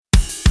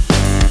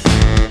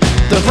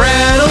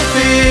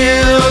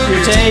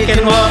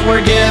taking what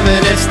we're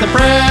given. It's the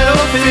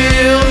Prattle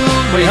Field.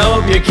 We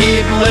hope you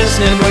keep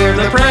listening. We're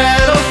the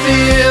Prattle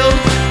Field.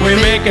 We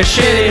make a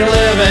shitty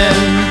living.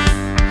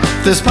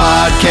 This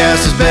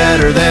podcast is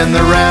better than the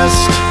rest.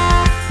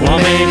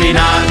 Well, maybe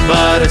not,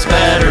 but it's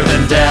better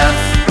than death.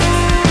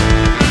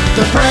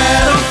 The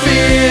Prattle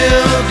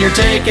Field. You're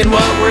taking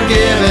what we're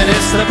given.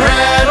 It's the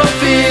Prattle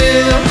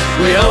Field.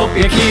 We hope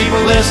you keep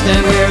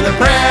listening. We're the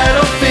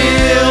Prattle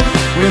Field.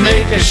 We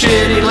make a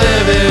shitty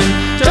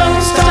living.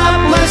 Don't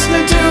stop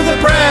listening to the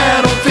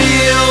Prattle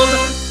Field.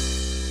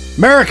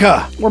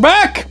 America. We're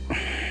back.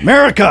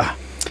 America.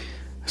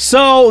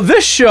 So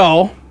this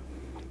show,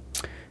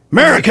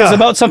 America, is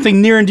about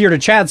something near and dear to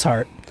Chad's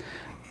heart.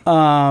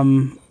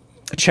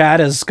 Chad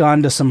has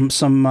gone to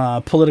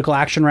some political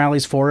action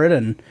rallies for it,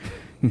 and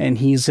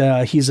he's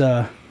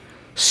a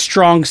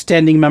strong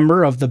standing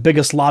member of the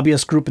biggest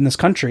lobbyist group in this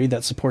country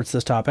that supports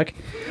this topic.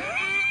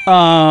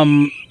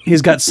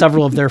 He's got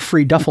several of their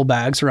free duffel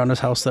bags around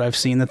his house that I've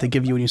seen that they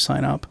give you when you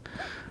sign up.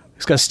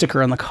 He's got a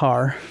sticker on the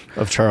car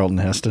of Charlton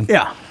Heston.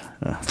 Yeah.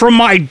 From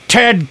my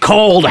Ted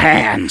cold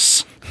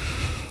hands.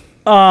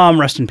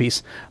 Rest in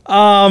peace.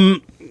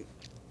 So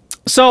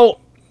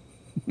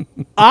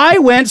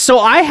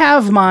I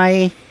have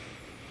my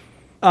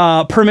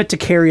permit to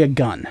carry a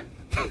gun,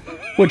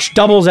 which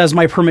doubles as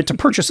my permit to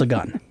purchase a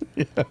gun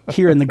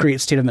here in the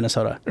great state of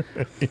Minnesota.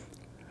 Right.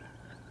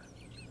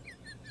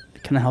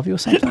 Can I help you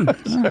with something?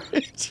 Sorry,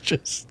 it's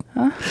just...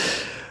 Huh?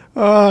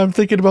 I'm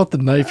thinking about the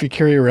knife you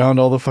carry around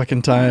all the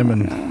fucking time,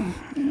 and...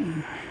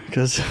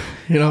 Because,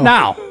 you know...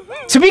 Now,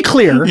 to be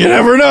clear... You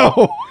never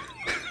know!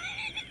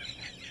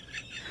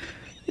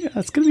 Yeah,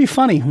 it's going to be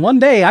funny. One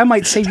day, I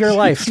might save your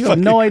life. You have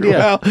no idea.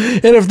 Well,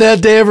 and if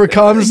that day ever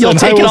comes, you'll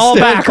take it all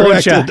back,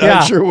 won't you? Yeah.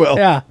 I sure will.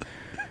 Yeah.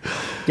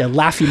 You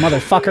laughy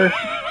motherfucker.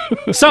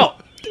 So,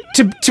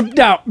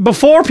 now,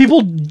 before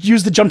people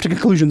use the jump to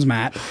conclusions,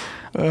 Matt...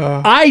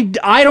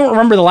 I don't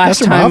remember the last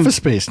time. That's from Office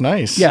Space.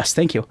 Nice. Yes,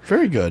 thank you.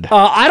 Very good.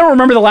 I don't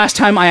remember the last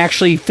time I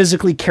actually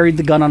physically carried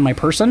the gun on my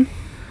person.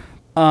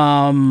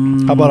 How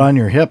about on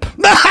your hip?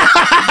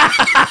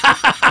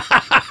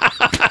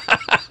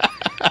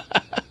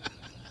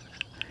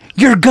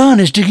 Your gun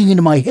is digging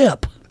into my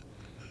hip.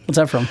 What's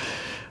that from?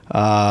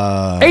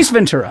 Ace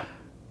Ventura.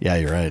 Yeah,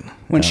 you're right.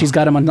 When she's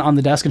got him on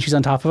the desk and she's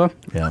on top of him.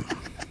 Yeah.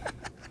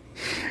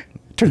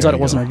 Turns out it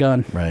wasn't her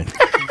gun. Right.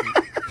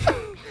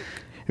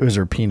 It was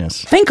her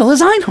penis. Finkel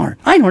is Einhorn.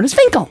 Einhorn is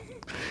Finkel.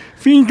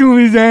 Finkel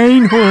is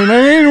Einhorn.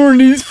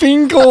 Einhorn is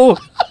Finkel.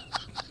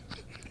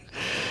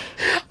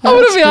 I'm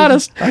going to be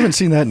honest. I haven't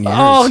seen that in years.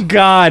 Oh,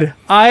 God.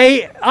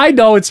 I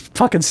know it's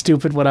fucking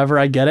stupid, whatever.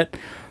 I get it.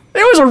 It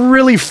was a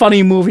really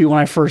funny movie when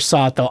I first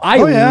saw it, though. I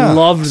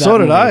loved that So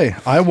did movie.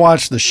 I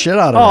watched the shit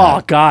out of that.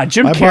 Oh, God.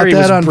 Jim Carrey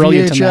was on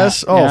brilliant VHS. in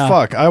that. Oh, yeah.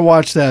 fuck. I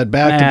watched that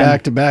back to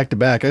back to back to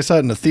back. I saw it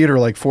in the theater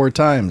like 4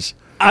 times.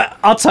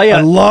 I'll tell you.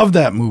 I love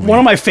that movie. One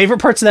of my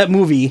favorite parts of that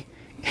movie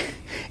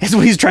is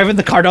when he's driving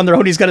the car down the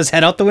road, he's got his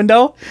head out the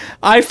window.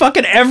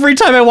 Every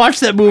time I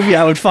watched that movie,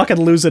 I would fucking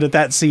lose it at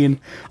that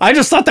scene. I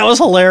just thought that was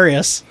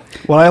hilarious.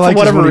 What I liked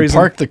is when he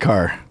parked the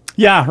car.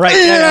 Yeah,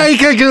 right.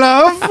 Like a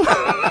glove.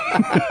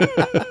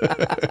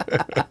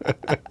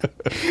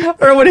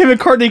 Or when him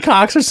and Courtney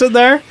Cox are sitting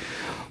there.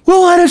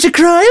 Well, why don't you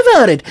cry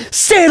about it?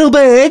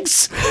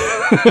 Saddlebags.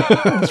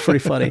 That's pretty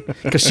funny.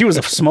 Because she was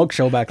a smoke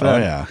show back then. Oh,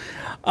 yeah.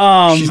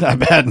 She's not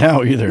bad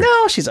now either.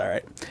 No, she's all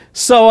right.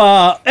 So,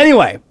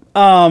 anyway,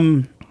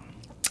 yeah,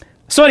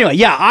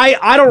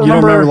 I don't remember. You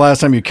don't remember the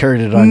last time you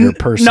carried it on your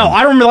person? No, I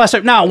don't remember the last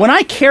time. Now, when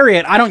I carry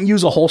it, I don't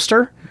use a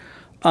holster.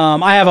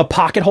 I have a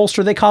pocket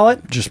holster, they call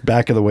it. Just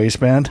back of the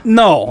waistband?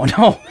 No.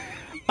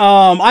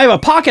 I have a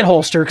pocket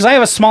holster because I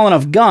have a small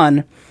enough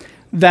gun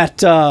that...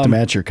 to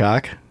match your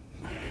cock?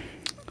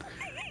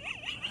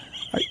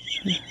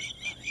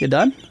 You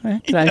done?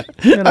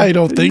 I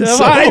don't think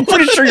so. I'm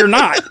pretty sure you're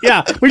not.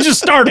 Yeah, we just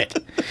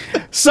started.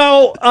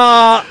 So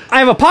I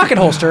have a pocket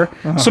holster.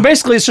 So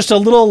basically, it's just a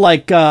little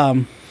like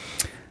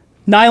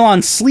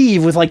nylon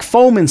sleeve with like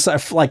foam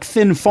inside, like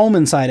thin foam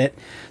inside it.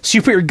 So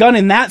you put your gun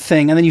in that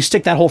thing, and then you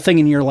stick that whole thing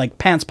in your like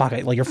pants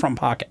pocket, like your front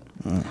pocket.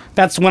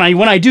 That's when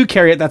I do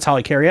carry it. That's how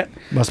I carry it.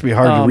 Must be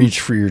hard to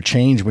reach for your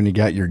change when you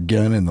got your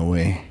gun in the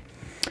way.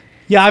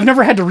 Yeah, I've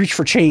never had to reach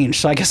for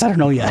change, so I guess I don't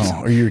know yet.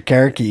 Oh, or your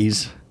car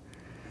keys.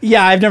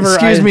 Yeah, I've never...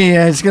 Excuse me,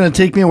 it's going to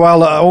take me a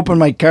while to open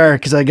my car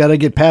because I got to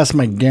get past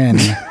my gun.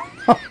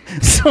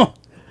 So,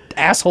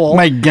 asshole.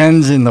 My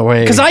gun's in the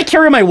way. Because I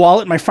carry my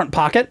wallet in my front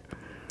pocket.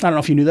 I don't know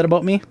if you knew that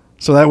about me.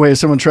 So that way if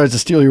someone tries to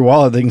steal your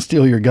wallet, they can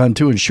steal your gun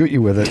too and shoot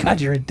you with it.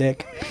 God, you're a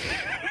dick.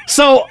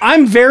 So,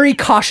 I'm very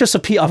cautious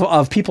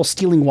of people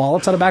stealing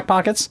wallets out of back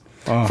pockets.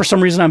 Oh. For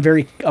some reason, I'm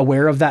very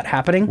aware of that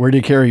happening. Where do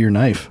you carry your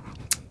knife?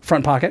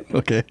 Front pocket.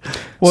 Okay.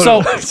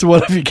 So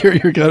what if you carry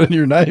your gun and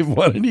your knife,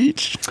 one in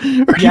each?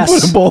 Or do yes. you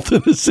put them both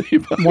in the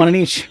same pocket? One in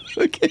each.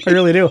 Okay. I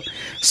really do.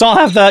 So I'll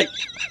have the...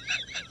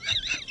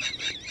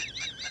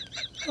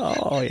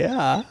 Oh,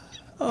 yeah.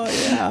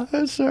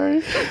 I'm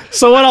sorry.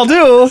 So what I'll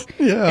do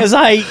is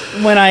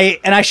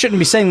I shouldn't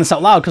be saying this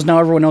out loud because now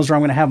everyone knows where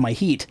I'm going to have my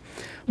heat.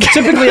 But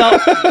typically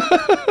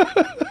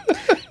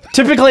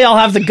Typically, I'll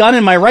have the gun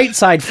in my right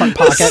side front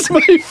pocket. This is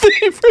my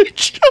favorite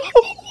show.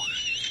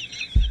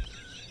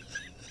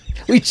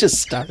 We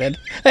just started.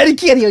 I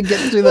can't even get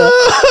through the...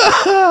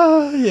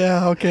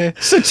 Yeah, okay.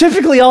 So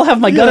typically, I'll have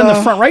my gun in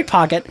the front right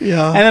pocket.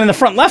 Yeah. And then in the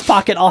front left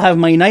pocket, I'll have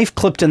my knife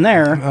clipped in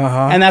there.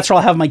 And that's where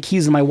I'll have my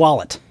keys and my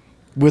wallet.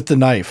 With the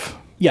knife.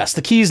 Yes,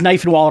 the keys,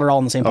 knife, and wallet are all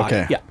in the same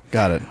pocket. Okay. Yeah.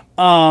 Got it.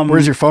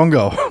 Where's your phone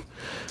go?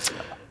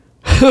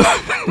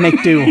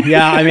 Make do.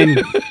 Yeah, I mean,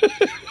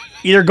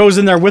 either goes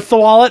in there with the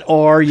wallet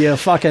or you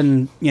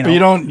fucking, you know.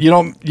 But you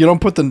don't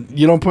put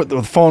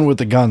the phone with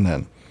the gun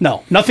then.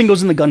 No, nothing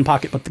goes in the gun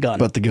pocket but the gun.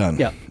 But the gun.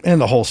 Yeah.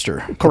 And the holster.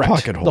 Correct. The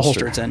pocket holster. The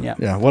holster it's in, yeah.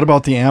 Yeah. What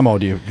about the ammo?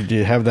 Do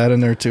you have that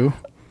in there too?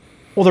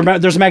 Well,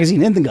 there's a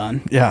magazine in the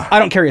gun. Yeah. I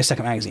don't carry a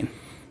second magazine.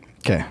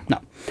 Okay. No.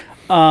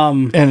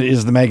 And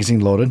is the magazine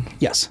loaded?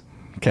 Yes.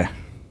 Okay.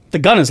 The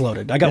gun is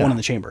loaded. I got one in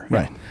the chamber.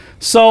 Right.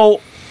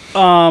 So,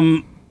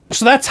 so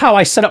that's how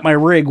I set up my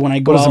rig when I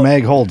go What does out. the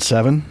mag hold?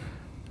 7?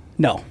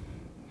 No.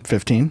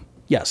 15?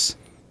 Yes.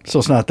 So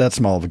it's not that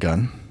small of a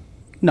gun.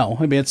 No.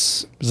 I mean,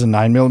 it's... Is it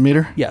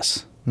 9mm?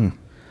 Yes.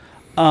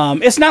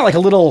 It's not like a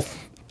little...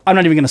 I'm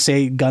not even going to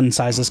say gun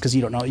sizes because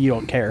you don't know. You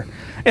don't care.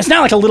 It's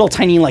not like a little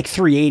tiny like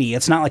 380.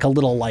 It's not like a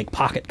little like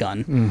pocket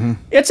gun. Mm-hmm.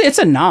 It's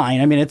a 9.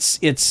 I mean, it's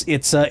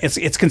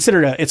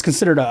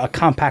considered a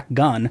compact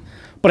gun,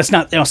 but it's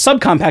not.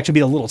 Subcompact would be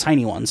the little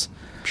tiny ones.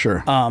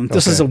 Sure.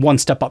 This is a one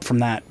step up from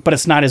that, but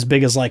it's not as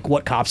big as like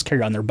what cops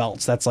carry on their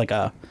belts. That's like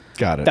a...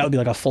 Got it. That would be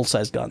like a full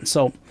size gun.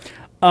 So...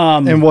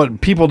 and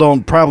what people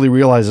don't probably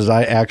realize is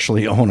I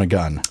actually own a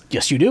gun.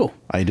 Yes, you do.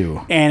 I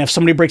do. And if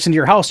somebody breaks into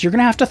your house, you're going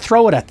to have to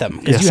throw it at them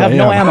because Yes, you have I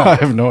no am. ammo. I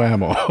have no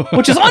ammo.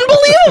 Which is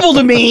unbelievable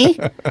to me.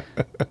 I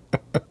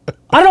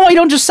don't know why you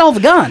don't just sell the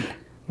gun.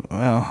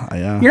 Well,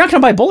 yeah. You're not going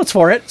to buy bullets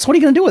for it, so what are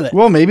you going to do with it?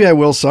 Well, maybe I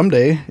will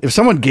someday. If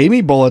someone gave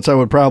me bullets, I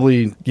would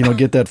probably,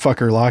 get that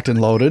fucker locked and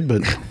loaded.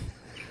 But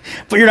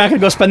You're not going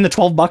to go spend the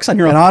 $12 on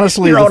your own. and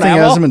honestly, your the own thing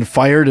ammo? hasn't been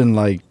fired in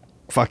like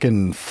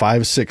fucking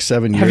 5, 6,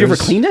 7 years. Have you ever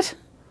cleaned it?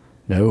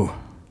 No.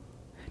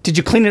 Did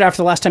you clean it after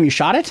the last time you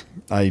shot it?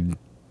 I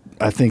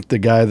think the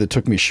guy that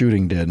took me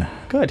shooting did.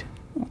 Good.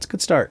 Well, that's a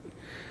good start.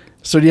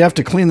 So do you have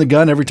to clean the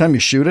gun every time you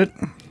shoot it?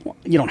 Well,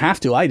 you don't have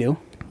to. I do.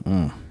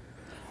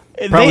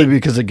 Probably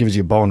because it gives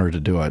you a boner to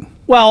do it.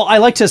 Well, I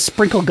like to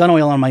sprinkle gun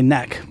oil on my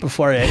neck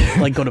before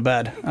I go to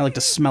bed. I like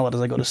to smell it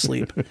as I go to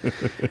sleep.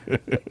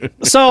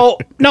 So,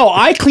 no,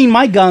 I clean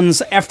my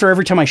guns after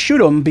every time I shoot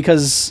them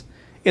because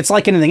it's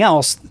like anything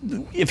else.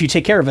 If you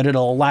take care of it,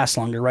 it'll last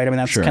longer, right? I mean,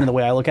 that's Sure. kind of the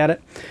way I look at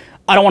it.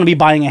 I don't want to be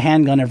buying a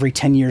handgun every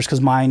 10 years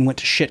because mine went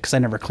to shit because I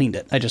never cleaned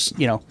it. I just,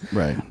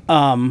 Right.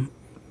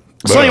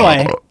 So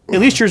anyway, at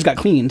least yours got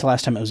cleaned the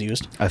last time it was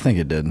used. I think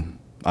it did.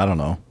 I don't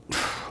know.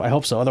 I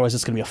hope so. Otherwise,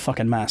 it's going to be a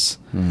fucking mess.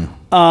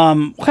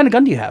 What kind of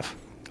gun do you have?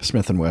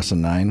 Smith &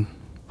 Wesson 9.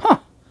 Huh.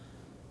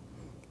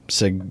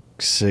 Sig.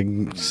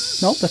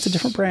 Nope, that's a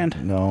different brand.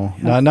 No,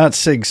 not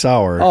Sig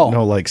Sauer. Oh.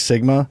 No, like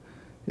Sigma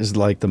is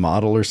like the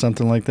model or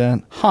something like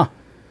that. Huh.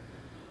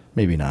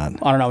 Maybe not.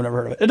 I don't know. I've never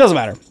heard of it. It doesn't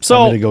matter. I'm So,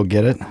 going to go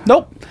get it.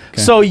 nope.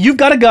 So you've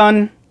got a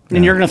gun,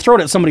 and you're going to throw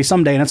it at somebody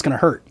someday, and it's going to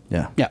hurt.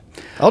 Yeah. Yeah.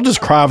 I'll just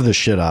Krav the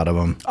shit out of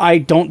them.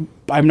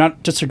 I'm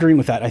not disagreeing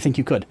with that. I think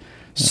you could.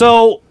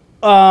 So,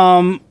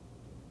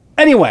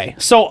 anyway,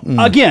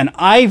 again,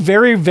 I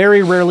very,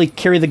 very rarely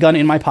carry the gun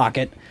in my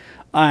pocket.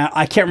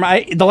 I can't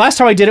remember. The last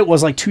time I did it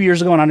was like 2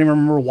 years ago, and I don't even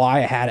remember why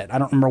I had it. I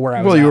don't remember where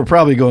I was. Well, you at. were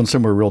probably going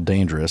somewhere real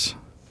dangerous.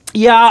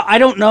 Yeah, I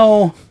don't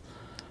know.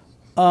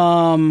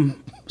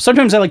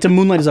 Sometimes I like to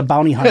moonlight as a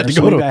bounty hunter,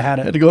 so maybe I had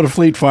had it. to go to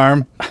Fleet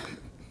Farm.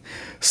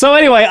 So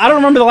anyway, I don't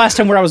remember the last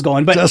time where I was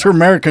going, but That's her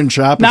American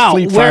shop. It's now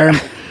Fleet where,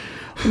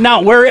 Farm.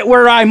 now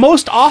where I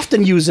most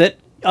often use it,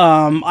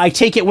 I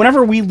take it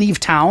whenever we leave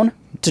town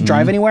to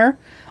drive anywhere.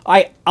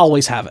 I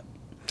always have it.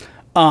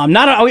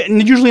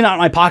 Usually not in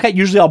my pocket.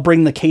 Usually I'll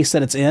bring the case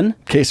that it's in,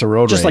 Case of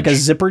road just like a rage.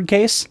 zippered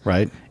case,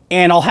 Right.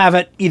 and I'll have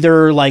it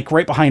either like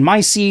right behind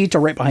my seat or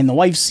right behind the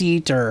wife's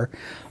seat, or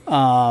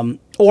I'll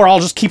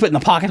just keep it in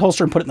the pocket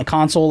holster and put it in the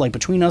console, like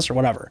between us or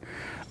whatever.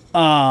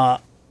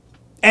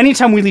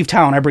 Anytime we leave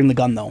town, I bring the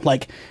gun though.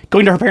 Like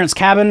going to her parents'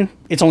 cabin,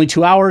 it's only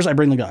 2 hours, I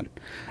bring the gun.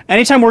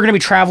 Anytime we're going to be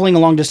traveling a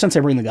long distance, I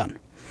bring the gun.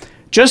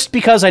 Just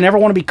because I never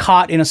want to be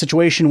caught in a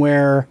situation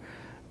where,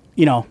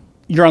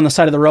 you're on the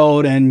side of the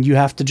road and you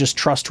have to just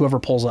trust whoever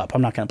pulls up.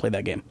 I'm not going to play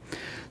that game.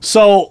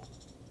 So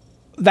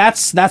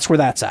that's where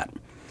that's at.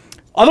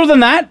 Other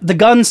than that, the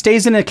gun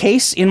stays in a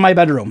case in my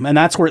bedroom, and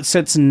that's where it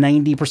sits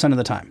 90% of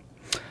the time.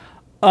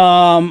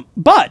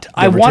 But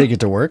I Ever want... take it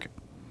to work?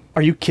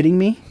 Are you kidding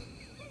me?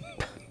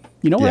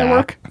 You know where I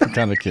work? I'm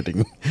kind of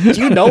kidding. Do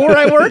you know where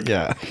I work?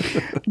 Yeah.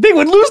 They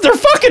would lose their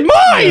fucking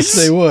minds. Yes,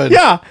 they would.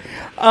 Yeah.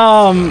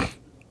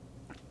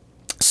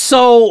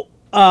 So,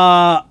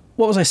 what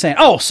was I saying?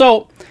 Oh,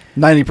 so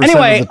 90%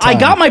 anyway, of the time. I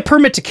got my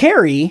permit to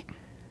carry.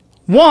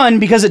 One,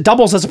 because it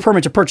doubles as a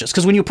permit to purchase.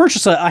 Because when you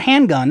purchase a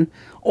handgun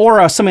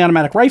or a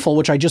semi-automatic rifle,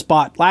 which I just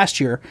bought last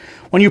year,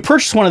 when you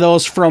purchase one of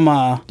those from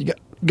You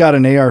got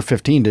an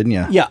AR-15, didn't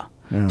you? yeah.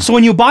 So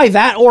when you buy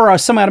that or a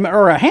semi-automatic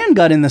or a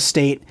handgun in the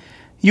state,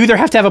 You either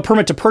have to have a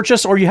permit to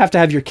purchase or you have to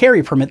have your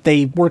carry permit.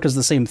 They work as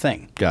the same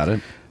thing. Got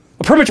it.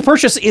 A permit to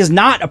purchase is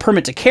not a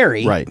permit to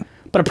carry. Right.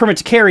 But a permit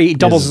to carry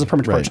doubles as a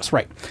permit to purchase.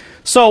 Right.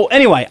 So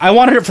anyway, I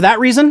wanted it for that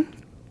reason,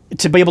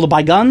 to be able to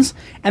buy guns.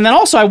 And then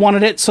also I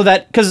wanted it so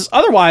that, because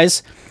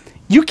otherwise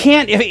you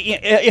can't,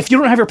 if you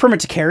don't have your permit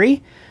to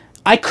carry,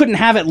 I couldn't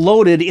have it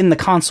loaded in the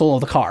console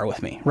of the car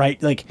with me,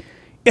 right? Like,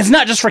 it's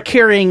not just for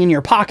carrying in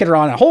your pocket or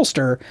on a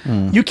holster.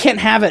 You can't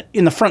have it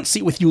in the front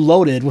seat with you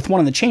loaded with one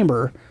in the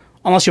chamber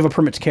unless you have a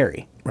permit to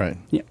carry. Right.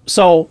 Yeah.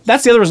 So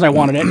that's the other reason I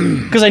wanted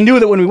it, because I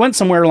knew that when we went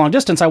somewhere long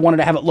distance, I wanted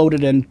to have it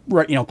loaded and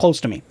close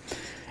to me.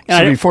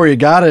 And So before you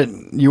got it,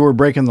 you were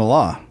breaking the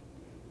law.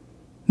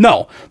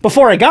 No,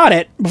 before I got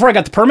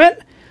the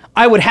permit,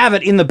 I would have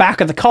it in the back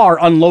of the car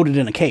unloaded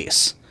in a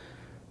case,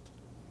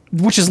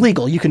 which is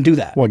legal. You can do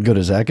that. What good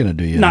is that going to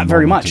do you? Not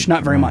very much.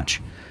 Not very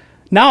much.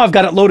 Now I've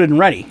got it loaded and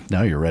ready.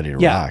 Now you're ready to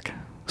Yeah. rock.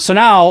 So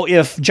now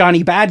if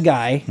Johnny Bad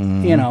Guy,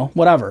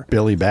 whatever.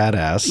 Billy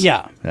Badass.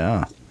 Yeah.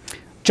 Yeah.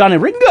 Johnny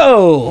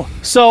Ringo.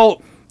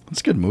 So,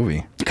 It's a good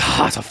movie.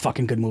 God, it's a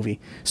fucking good movie.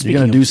 You're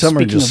going to do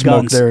something or just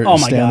smoke there,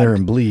 stand there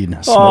and bleed?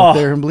 Smoke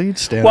there and bleed?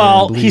 Stand there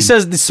and bleed? He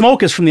says the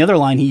smoke is from the other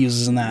line he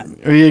uses in that.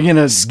 Are you going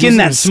to Skin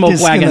that smoke wagon.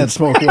 Skin that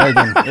smoke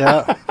wagon.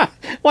 Yeah.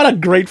 What a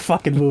great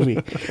fucking movie.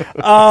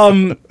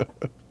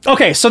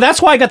 Okay, so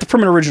that's why I got the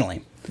permit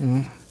originally.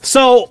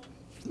 So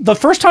the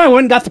first time I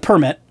went and got the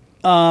permit,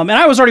 and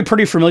I was already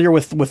pretty familiar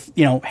with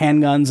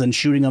handguns and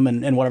shooting them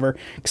and whatever,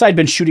 because I'd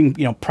been shooting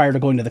prior to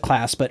going to the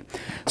class. But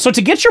so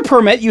to get your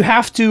permit, you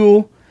have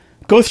to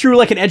go through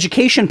like an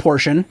education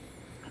portion,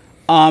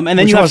 and then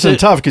Which you have wasn't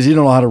to tough because you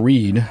don't know how to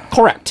read.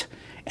 correct,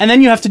 and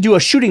then you have to do a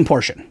shooting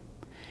portion.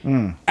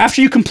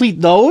 After you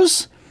complete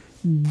those,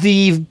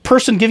 the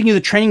person giving you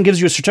the training gives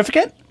you a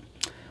certificate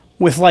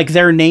with like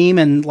their name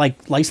and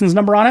like license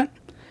number on it.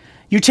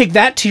 You take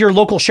that to your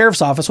local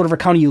sheriff's office, whatever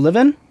county you live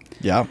in.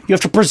 Yeah. You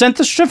have to present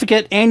the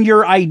certificate and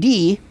your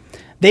ID.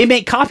 They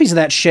make copies of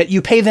that shit.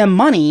 You pay them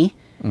money.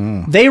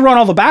 They run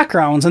all the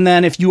backgrounds. And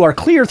then if you are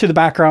clear through the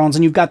backgrounds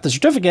and you've got the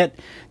certificate,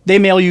 they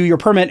mail you your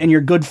permit and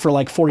you're good for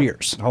like 4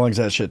 years. How long does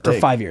that shit Or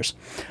take? 5 years.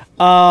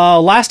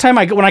 Last time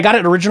when I got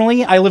it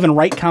originally, I live in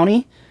Wright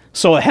County.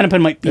 So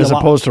Hennepin might be As a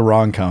lot. opposed to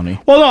Wrong County.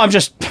 Well, no, I'm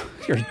just...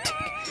 You're a dick.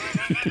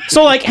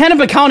 So like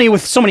Hennepin County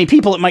with so many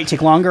people, it might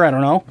take longer. I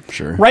don't know.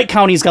 Sure. Wright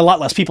County's got a lot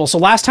less people. So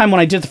last time when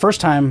I did it the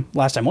first time,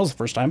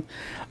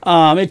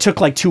 it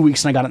took like 2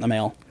 weeks and I got it in the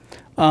mail.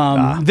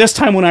 This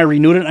time when I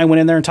renewed it, I went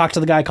in there and talked to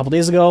the guy a couple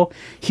days ago.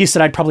 He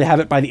said I'd probably have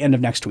it by the end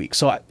of next week.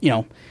 So,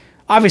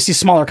 obviously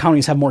smaller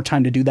counties have more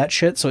time to do that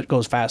shit, so it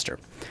goes faster.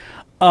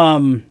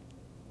 Now,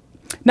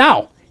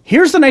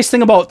 here's the nice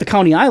thing about the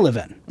county I live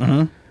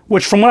in,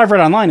 which from what I've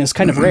read online is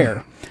kind of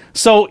rare.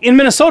 So in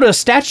Minnesota,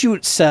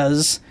 statute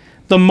says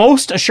the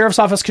most a sheriff's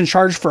office can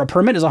charge for a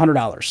permit is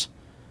 $100.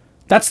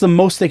 That's the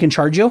most they can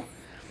charge you.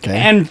 Okay.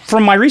 And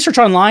from my research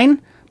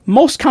online,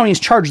 most counties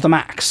charge the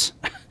max.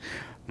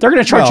 They're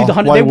going to charge you the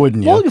 $100. Why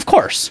wouldn't you? Well, of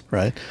course.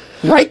 Right.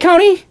 Wright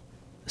County,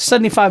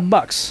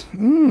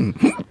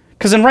 $75.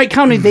 Because in Wright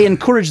County, they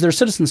encourage their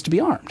citizens to be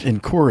armed.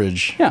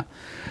 Encourage. Yeah.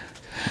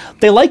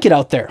 They like it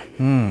out there.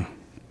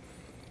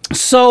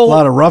 So, A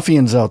lot of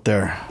ruffians out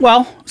there.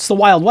 well, it's the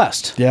Wild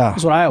West. Yeah.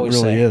 Is what I always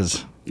it really say.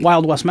 is.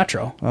 Wild West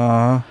Metro. It's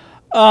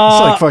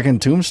like fucking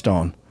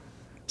Tombstone.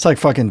 It's like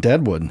fucking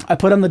Deadwood. I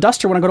put on the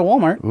duster when I go to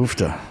Walmart.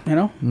 Oofta.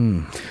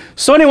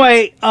 So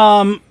anyway,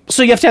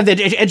 so you have to have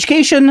the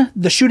education,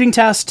 the shooting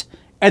test,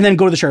 and then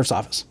go to the sheriff's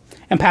office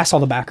and pass all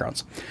the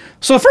backgrounds.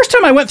 So the first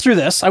time I went through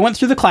this, I went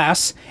through the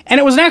class, and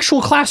it was an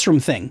actual classroom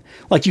thing.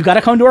 Like, you got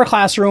to come to our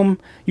classroom,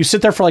 you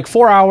sit there for like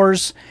 4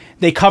 hours,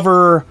 they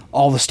cover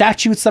all the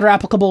statutes that are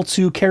applicable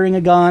to carrying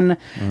a gun,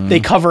 they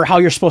cover how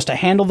you're supposed to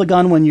handle the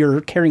gun when you're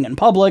carrying it in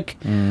public,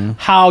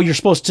 how you're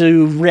supposed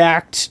to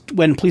react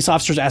when police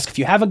officers ask if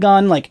you have a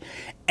gun, like,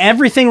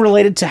 everything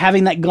related to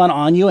having that gun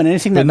on you and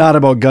anything that... But not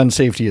about gun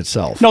safety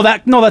itself. No,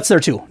 that's there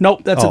too.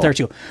 Nope, that's it there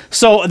too.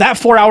 So that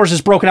 4 hours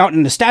is broken out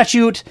into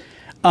statute,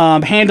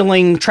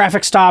 handling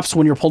traffic stops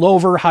when you're pulled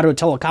over, how to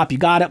tell a cop you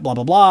got it, blah,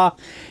 blah, blah.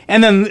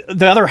 And then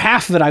the other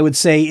half of it, I would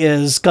say,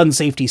 is gun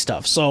safety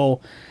stuff. So,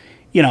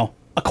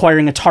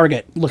 acquiring a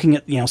target, looking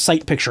at,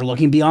 sight picture,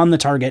 looking beyond the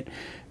target,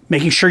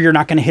 making sure you're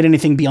not going to hit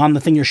anything beyond the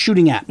thing you're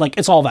shooting at. Like,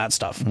 it's all that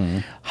stuff.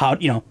 How,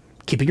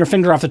 keeping your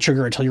finger off the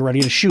trigger until you're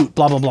ready to shoot,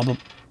 blah, blah, blah, blah.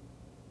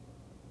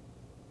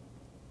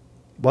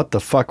 What the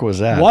fuck was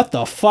that? What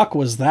the fuck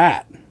was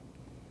that?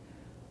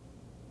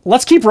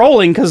 Let's keep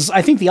rolling, because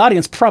I think the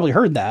audience probably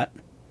heard that,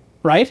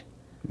 right?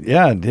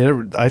 Yeah,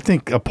 I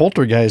think a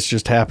poltergeist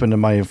just happened in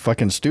my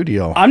fucking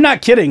studio. I'm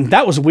not kidding.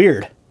 That was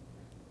weird.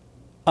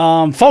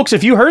 Folks,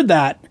 if you heard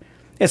that,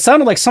 it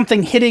sounded like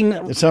something hitting,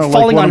 It sounded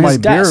falling like one on of his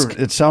my desk.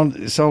 beer. It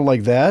sounded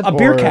like that. A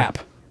beer or- cap.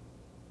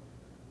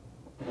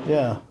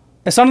 Yeah.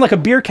 It sounded like a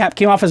beer cap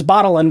came off his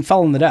bottle and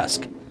fell on the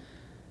desk.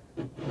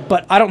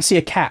 But I don't see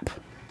a cap.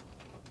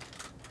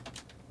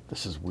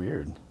 This is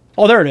weird.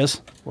 Oh, there it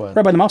is. What?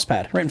 Right by the mouse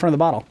pad, right in front of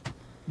the bottle.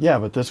 Yeah,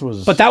 but this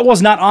was. But that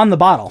was not on the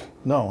bottle.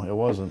 No, it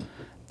wasn't.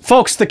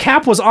 Folks, the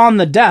cap was on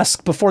the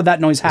desk before that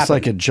noise happened. It's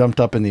like it jumped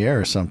up in the air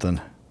or something.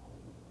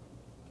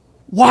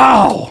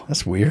 Wow.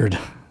 That's weird.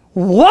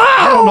 Wow.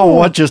 I don't know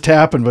what just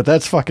happened, but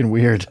that's fucking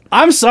weird.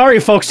 I'm sorry,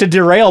 folks, to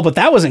derail, but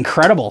that was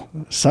incredible.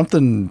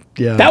 Something,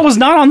 yeah. That was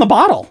not on the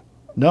bottle.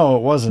 No,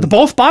 it wasn't.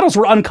 Both bottles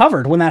were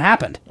uncovered when that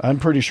happened. I'm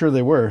pretty sure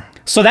they were.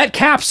 So that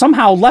cap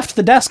somehow left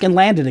the desk and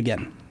landed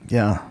again.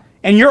 Yeah.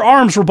 And your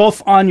arms were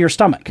both on your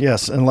stomach.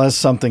 Yes, unless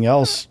something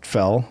else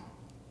fell.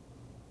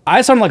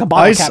 I sounded like a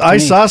bottle cap to I me.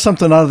 saw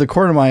something out of the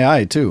corner of my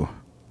eye, too.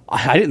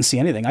 I didn't see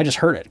anything. I just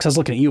heard it because I was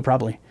looking at you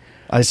probably.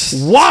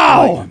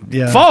 Wow.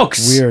 Yeah,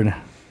 folks. Weird.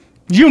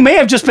 You may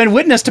have just been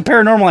witness to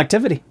paranormal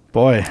activity.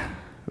 Boy.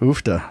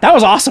 Oofta. That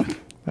was awesome.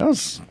 That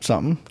was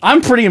something.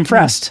 I'm pretty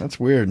impressed. That's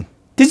weird.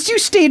 Did you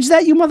stage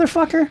that, you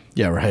motherfucker?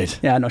 Yeah, right.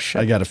 Yeah, no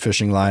shit. I got a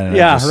fishing line. And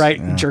Yeah,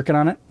 right. Jerking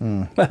on it.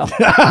 Well.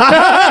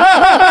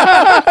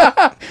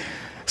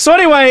 So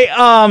anyway,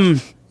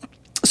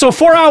 so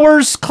 4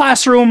 hours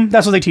classroom,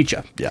 that's what they teach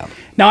you. Yeah.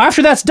 Now,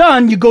 after that's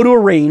done, you go to a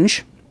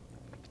range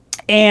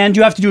and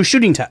you have to do a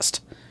shooting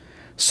test.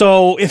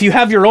 So if you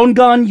have your own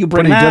gun, you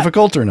bring Pretty that.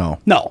 difficult or no?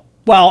 No.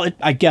 Well,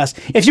 I guess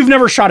if you've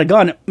never shot a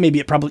gun, maybe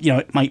it probably,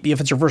 it might be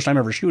if it's your first time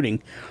ever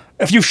shooting.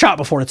 If you've shot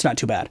before, it's not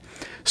too bad.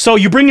 So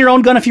you bring your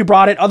own gun if you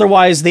brought it.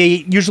 Otherwise,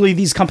 usually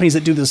these companies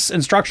that do this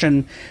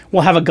instruction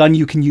will have a gun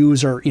you can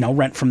use or,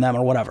 rent from them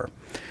or whatever.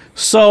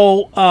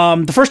 So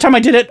the first time I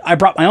did it, I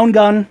brought my own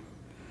gun.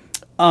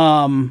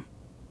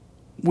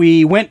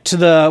 We did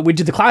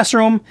the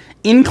classroom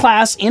in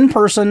class, in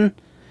person.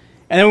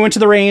 And then we went to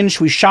the range,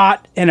 we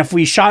shot, and if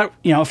we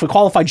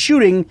qualified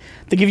shooting,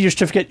 they give you your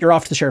certificate, you're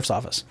off to the sheriff's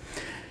office.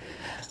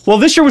 Well,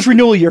 this year was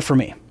renewal year for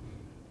me.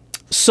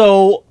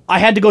 So I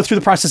had to go through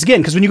the process again,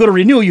 because when you go to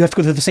renew, you have to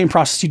go through the same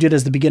process you did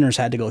as the beginners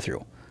had to go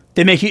through.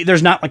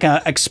 There's not like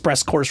an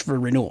express course for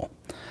renewal.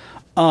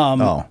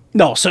 No,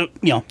 so,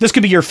 this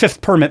could be your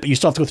 5th permit, but you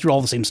still have to go through all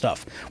the same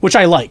stuff, which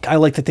I like. I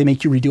like that they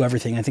make you redo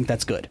everything. I think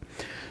that's good.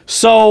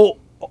 So...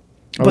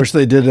 I wish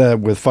they did that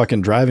with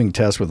fucking driving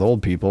tests with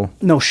old people.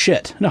 No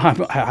shit. No,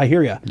 I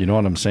hear you. You know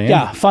what I'm saying?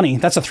 Yeah, funny.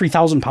 That's a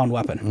 3,000-pound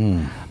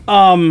weapon.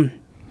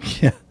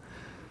 Yeah.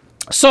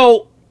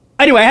 So,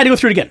 anyway, I had to go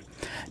through it again.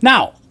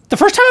 Now, the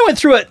first time I went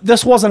through it,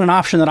 this wasn't an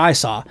option that I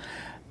saw.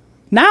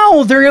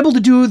 Now, they're able to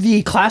do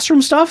the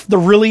classroom stuff, the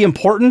really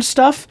important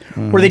stuff,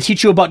 where they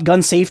teach you about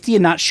gun safety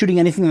and not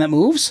shooting anything that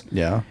moves.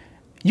 Yeah.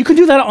 You can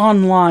do that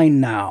online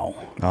now.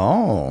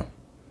 Oh.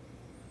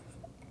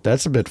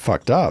 That's a bit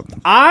fucked up.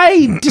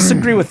 I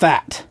disagree with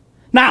that.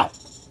 Now,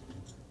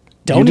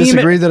 You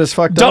disagree that it's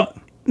fucked up?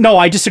 No,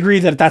 I disagree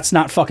that that's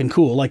not fucking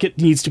cool. Like, it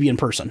needs to be in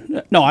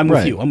person. No, I'm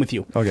with you. I'm with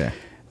you. Okay.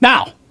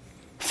 Now,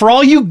 for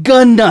all you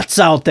gun nuts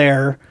out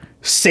there,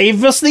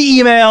 save us the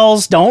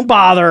emails. Don't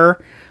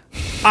bother.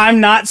 I'm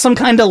not some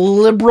kind of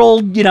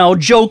liberal,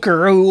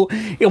 joker who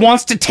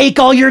wants to take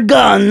all your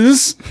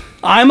guns.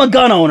 I'm a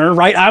gun owner,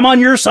 right? I'm on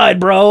your side,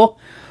 bro.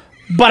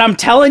 But I'm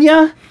telling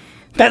you,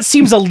 that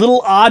seems a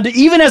little odd.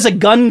 Even as a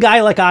gun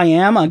guy like I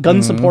am, a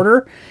gun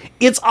supporter,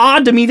 it's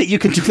odd to me that you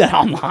can do that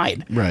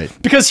online. Right.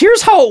 Because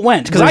here's how it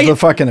went. There's the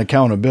fucking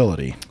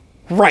accountability.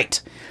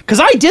 Right. Because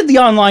I did the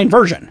online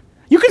version.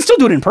 You can still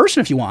do it in person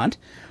if you want.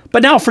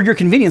 But now, for your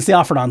convenience, they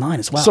offer it online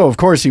as well. So, of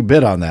course, you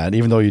bid on that,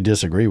 even though you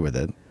disagree with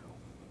it.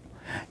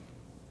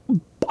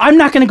 I'm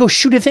not going to go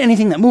shoot at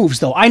anything that moves,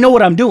 though. I know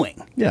what I'm doing.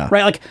 Yeah.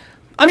 Right? Like,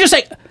 I'm just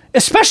saying,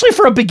 especially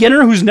for a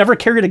beginner who's never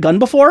carried a gun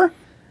before,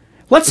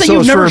 let's say So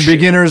you've it's never... for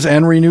beginners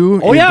and renew?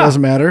 Oh, yeah. It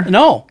doesn't matter?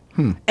 No.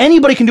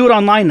 Anybody can do it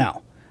online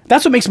now.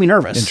 That's what makes me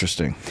nervous.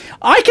 Interesting.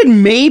 I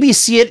can maybe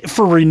see it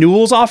for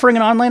renewals offering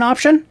an online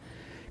option,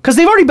 because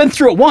they've already been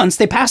through it once.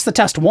 They passed the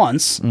test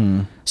once.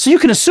 So you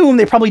can assume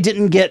they probably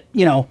didn't get,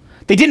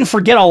 they didn't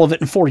forget all of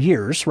it in 4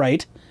 years,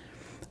 right?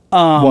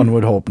 One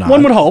would hope not.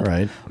 One would hope.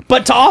 Right.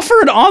 But to offer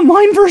an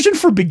online version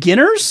for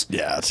beginners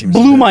Yeah, it seems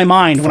blew my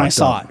mind when I fucked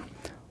saw up.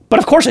 it. But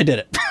of course I did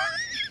it.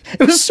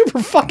 It was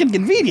super fucking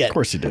convenient. Of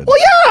course you did. Well,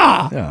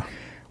 yeah. Yeah.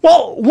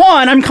 Well,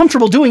 one, I'm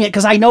comfortable doing it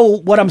because I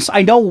know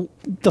I know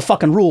the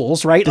fucking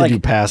rules, right? Did you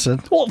pass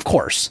it? Well, of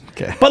course.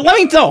 Okay. But let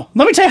me tell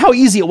you how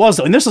easy it was,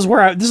 though, and this is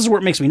where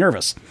it makes me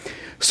nervous.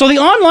 So the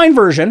online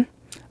version,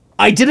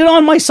 I did it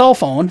on my cell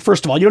phone.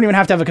 First of all, you don't even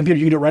have to have a computer;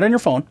 you can do it right on your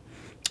phone,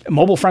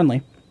 mobile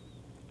friendly.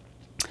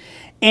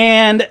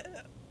 And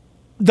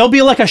there'll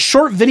be like a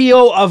short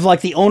video of like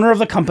the owner of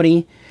the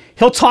company.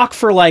 He'll talk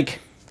for like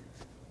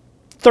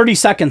 30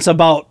 seconds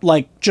about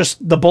like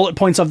just the bullet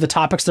points of the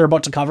topics they're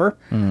about to cover.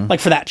 Like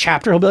for that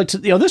chapter, he'll be like,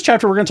 this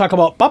chapter we're going to talk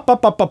about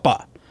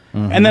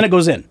and then it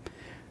goes in.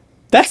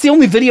 That's the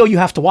only video you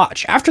have to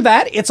watch. After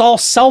that, it's all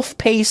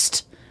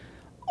self-paced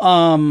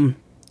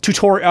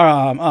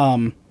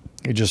tutorial.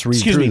 You just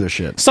read through the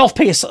shit.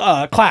 Self-paced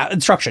class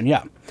instruction,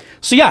 yeah.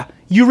 So yeah,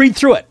 you read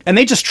through it, and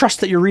they just trust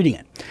that you're reading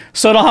it.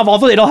 So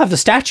it'll have the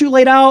statute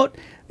laid out.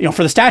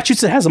 For the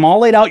statutes, it has them all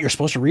laid out. You're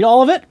supposed to read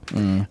all of it.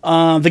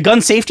 The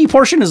gun safety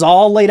portion is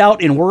all laid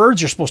out in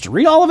words. You're supposed to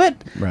read all of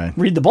it. Right.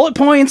 Read the bullet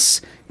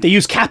points. They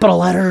use capital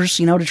letters,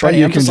 to try But to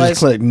you emphasize. can just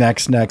click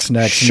next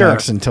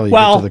until you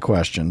get to the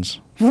questions.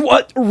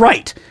 What?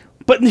 Right.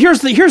 But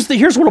here's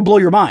what'll blow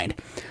your mind.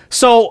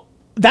 So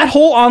that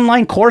whole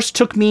online course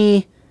took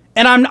me,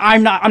 and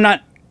I'm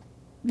not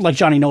like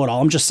Johnny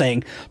Know-It-All. I'm just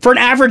saying, for an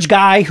average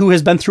guy who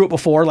has been through it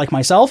before, like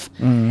myself,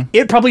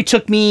 it probably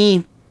took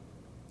me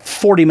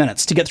 40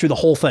 minutes to get through the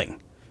whole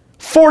thing.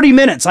 40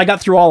 minutes, I got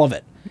through all of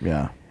it.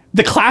 Yeah.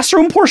 The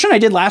classroom portion I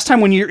did last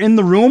time when you're in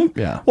the room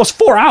was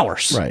 4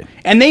 hours. Right.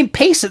 And they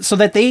pace it so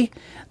that they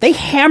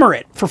hammer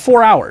it for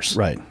 4 hours.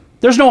 Right.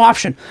 There's no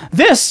option.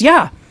 This,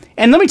 yeah.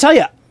 And let me tell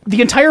you,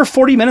 the entire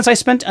 40 minutes I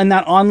spent in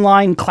that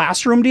online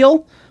classroom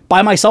deal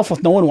by myself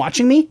with no one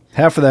watching me.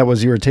 Half of that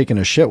was you were taking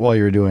a shit while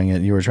you were doing it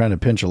and you were trying to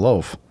pinch a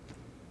loaf.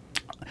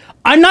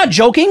 I'm not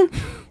joking.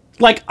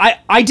 Like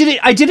I did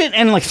it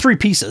in like 3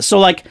 pieces. So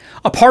like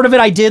a part of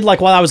it I did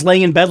like while I was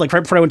laying in bed, like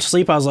right before I went to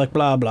sleep, I was like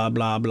blah blah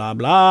blah blah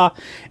blah.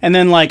 And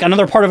then like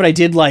another part of it I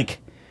did like,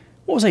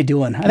 what was I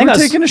doing? I think I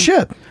was taking a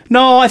shit.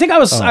 No, I think I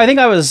was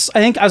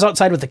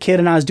outside with the kid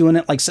and I was doing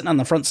it like sitting on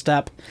the front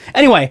step.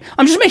 Anyway,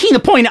 I'm just making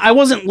the point, I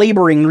wasn't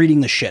laboring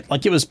reading the shit.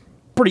 Like it was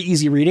pretty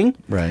easy reading.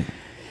 Right.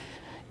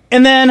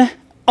 And then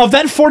of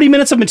that 40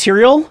 minutes of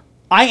material,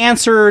 I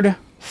answered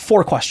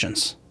 4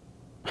 questions.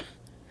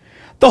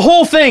 The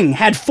whole thing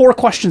had 4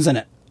 questions in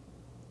it.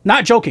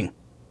 Not joking.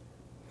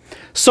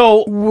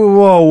 So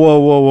Whoa.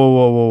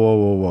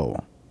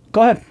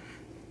 Go ahead.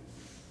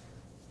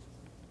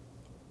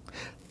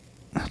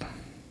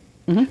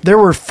 There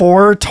were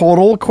 4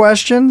 total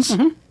questions,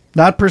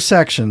 not per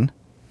section.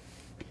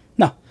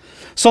 No.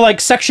 So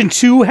like section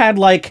 2 had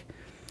like,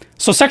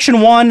 so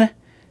section 1,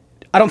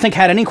 I don't think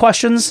had any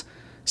questions.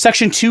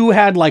 Section 2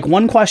 had like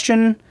 1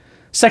 question.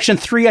 Section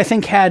 3, I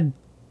think had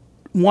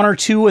 1 or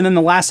 2, and then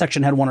the last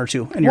section had 1 or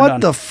 2, and you're done.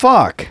 What the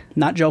fuck?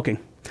 Not joking.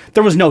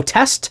 There was no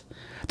test.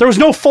 There was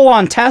no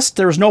full-on test.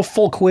 There was no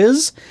full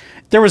quiz.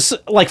 There was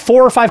like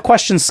 4 or 5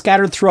 questions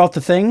scattered throughout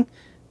the thing,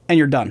 and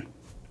you're done.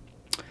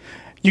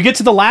 You get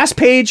to the last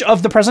page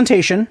of the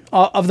presentation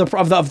of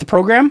the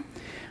program.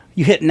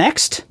 You hit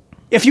next.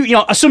 If you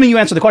assuming you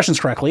answer the questions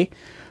correctly.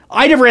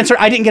 I never answered.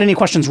 I didn't get any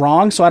questions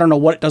wrong, so I don't know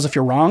what it does if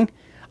you're wrong.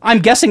 I'm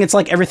guessing it's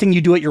like everything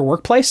you do at your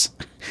workplace,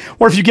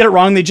 or if you get it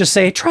wrong, they just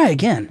say try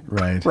again,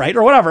 right,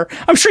 or whatever.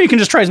 I'm sure you can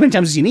just try as many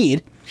times as you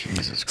need.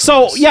 Jesus Christ.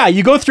 So yeah,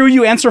 you go through,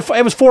 you answer.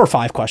 It was 4 or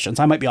 5 questions.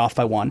 I might be off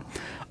by 1.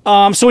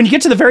 So when you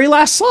get to the very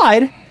last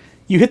slide,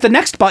 you hit the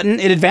next button.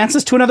 It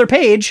advances to another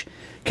page.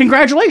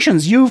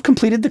 Congratulations, you've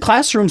completed the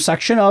classroom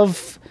section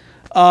of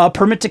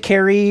permit to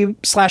carry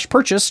 /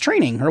 purchase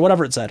training, or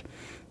whatever it said.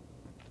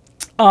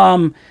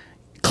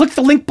 Click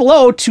the link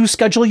below to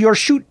schedule your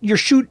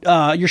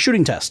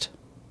shooting test.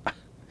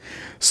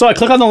 So I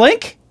click on the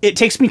link. It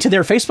takes me to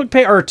their Facebook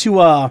page or to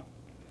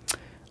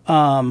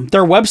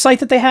their website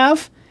that they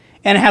have,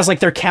 and it has like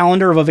their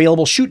calendar of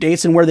available shoot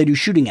dates and where they do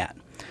shooting at.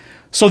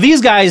 So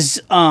these guys,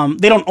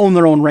 they don't own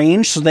their own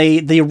range, so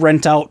they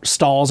rent out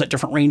stalls at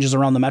different ranges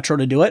around the metro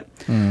to do it.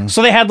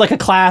 So they had like a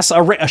class,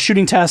 a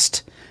shooting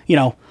test.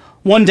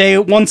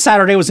 One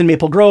Saturday was in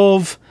Maple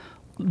Grove.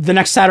 The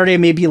next Saturday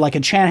may be like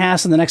in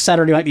Chanhassen, and the next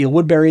Saturday might be in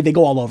Woodbury. They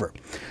go all over.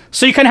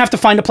 So you kind of have to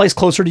find a place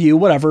closer to you,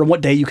 whatever, and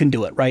what day you can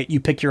do it, right? You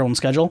pick your own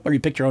schedule, or you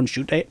pick your own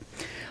shoot date.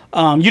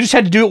 You just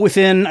had to do it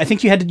within, I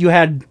think you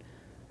had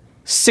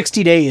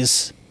 60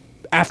 days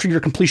after your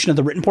completion of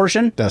the written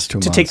portion. That's 2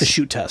 months. To take the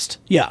shoot test.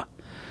 Yeah.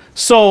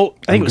 So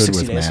I think it was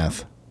 60 days.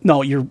 Math.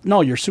 No,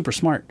 you're super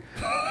smart.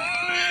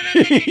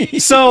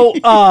 So,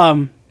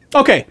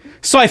 okay.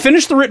 So I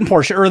finished the written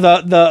portion, or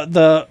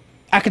the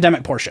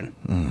academic portion,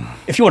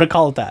 if you want to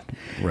call it that.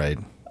 Right.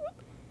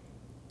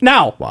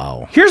 Now,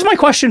 wow. Here's my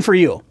question for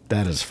you.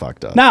 That is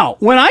fucked up. Now,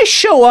 when I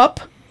show up,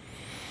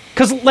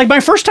 because like my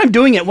first time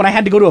doing it, when I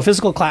had to go to a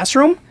physical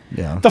classroom,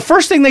 the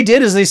first thing they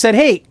did is they said,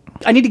 hey,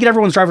 I need to get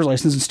everyone's driver's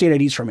license and state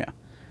IDs from you.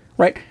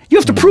 Right? You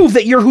have to prove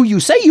that you're who you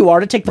say you are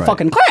to take the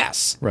fucking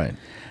class. Right.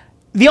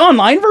 The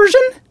online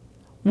version?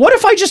 What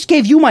if I just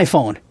gave you my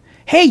phone?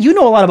 Hey, you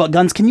know a lot about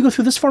guns. Can you go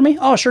through this for me?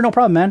 Oh, sure, no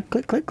problem, man.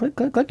 Click, click, click,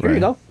 click, click. Here you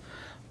go.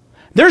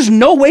 There's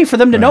no way for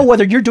them to know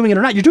whether you're doing it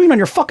or not. You're doing it on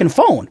your fucking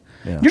phone.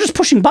 Yeah. You're just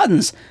pushing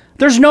buttons.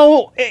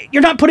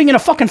 You're not putting in a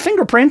fucking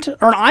fingerprint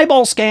or an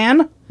eyeball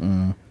scan.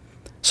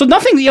 So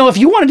nothing, if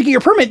you wanted to get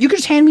your permit, you could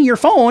just hand me your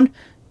phone.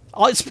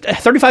 It's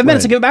 35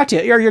 minutes to give it back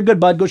to you. You're good,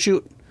 bud. Go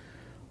shoot.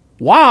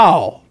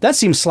 Wow. That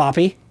seems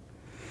sloppy.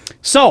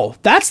 So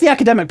that's the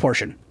academic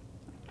portion.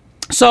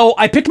 So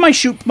I picked my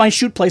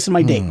shoot place and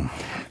my date.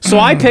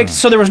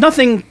 So there was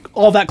nothing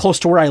all that close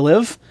to where I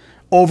live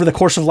over the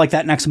course of like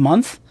that next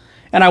month.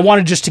 And I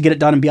wanted just to get it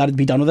done and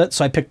be done with it.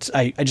 So I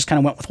just kind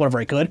of went with whatever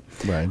I could.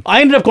 Right.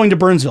 I ended up going to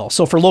Burnsville.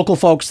 So for local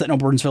folks that know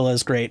Burnsville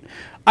is great.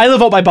 I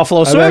live out by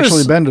Buffalo. So I've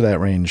actually been to that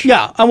range.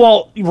 Yeah.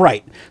 Well,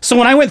 right. So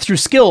when I went through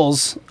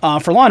skills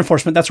for law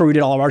enforcement, that's where we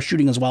did all of our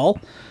shooting as well.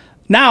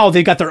 Now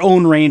they've got their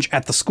own range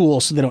at the school,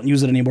 so they don't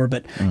use it anymore.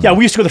 But yeah,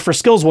 we used to go there for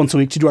skills once a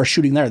week to do our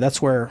shooting there.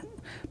 That's where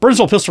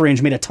Burnsville Pistol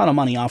Range made a ton of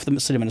money off the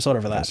city of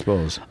Minnesota for that. I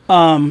suppose.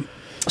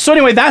 So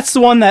anyway, that's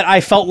the one that I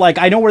felt like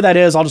I know where that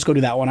is. I'll just go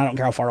do that one. I don't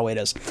care how far away it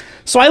is.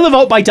 So I live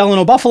out by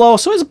Delano, Buffalo.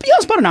 So it's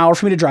about an hour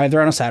for me to drive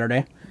there on a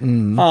Saturday.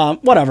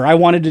 Whatever.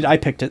 I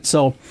picked it.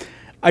 So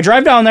I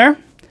drive down there.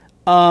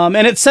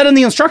 And it said in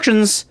the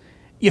instructions,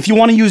 if you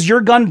want to use your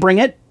gun, bring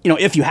it,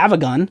 if you have a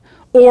gun,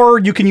 or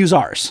you can use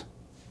ours.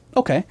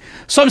 okay.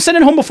 So I'm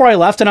sitting home before I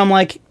left, and I'm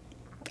like,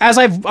 as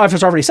I've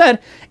already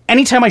said,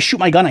 anytime I shoot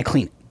my gun, I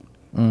clean it.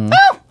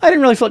 Well, I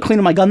didn't really feel like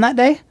cleaning my gun that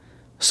day.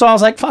 So I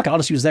was like, fuck it, I'll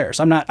just use theirs.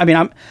 I'm not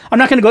going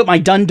to go get my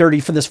gun dirty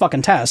for this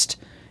fucking test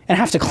and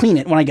have to clean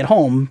it when I get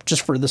home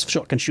just for this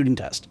fucking shooting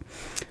test.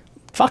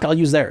 Fuck, I'll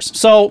use theirs.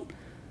 So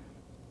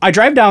I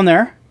drive down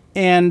there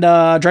and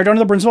drive down to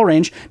the Burnsville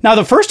range. Now,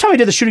 the first time I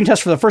did the shooting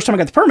test for the first time I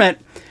got the permit,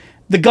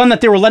 the gun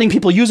that they were letting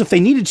people use if they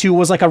needed to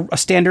was like a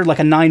standard, like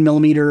a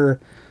 9mm,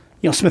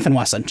 Smith &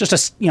 Wesson. Just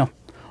a,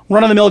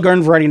 run-of-the-mill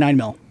garden variety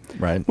 9mm.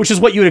 Right. Which is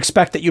what you would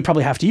expect that you'd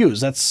probably have to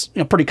use. That's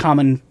pretty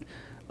common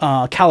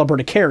caliber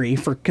to carry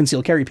for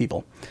concealed carry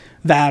people.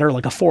 That or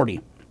like a 40.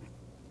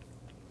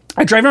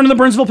 I drive down to the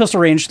Burnsville pistol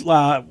range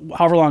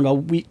however long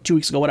ago, 2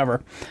 weeks ago,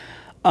 whatever.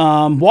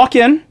 Walk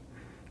in.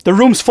 The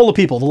room's full of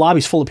people. The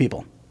lobby's full of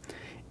people.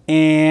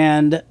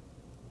 And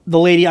the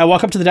lady, I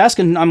walk up to the desk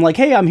and I'm like,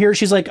 hey, I'm here.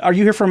 She's like, are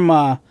you here from,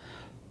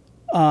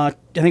 I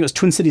think it was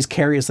Twin Cities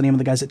Carry is the name of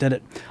the guys that did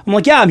it. I'm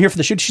like, yeah, I'm here for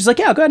the shoot. She's like,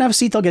 yeah, go ahead and have a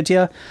seat. They'll get to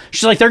you.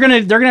 She's like, they're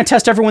gonna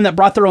test everyone that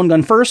brought their own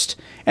gun first.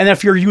 And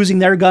if you're using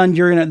their gun,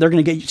 they're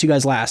gonna get you two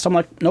guys last. I'm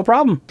like, no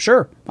problem.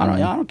 Sure. I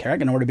don't care. I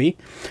can know where to be.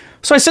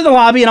 So I sit in the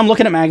lobby and I'm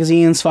looking at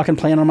magazines, fucking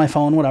playing on my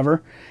phone,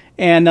 whatever.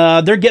 And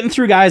they're getting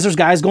through guys. There's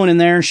guys going in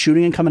there,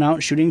 shooting and coming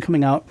out, shooting and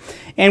coming out.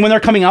 And when they're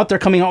coming out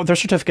with their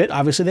certificate.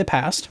 Obviously, they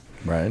passed.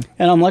 Right.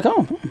 And I'm like,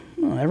 oh,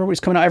 everybody's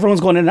coming out. Everyone's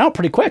going in and out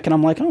pretty quick. And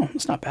I'm like, oh,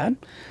 that's not bad.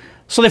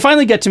 So they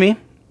finally get to me.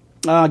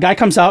 Guy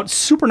comes out,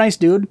 super nice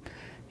dude.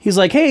 He's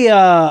like, hey,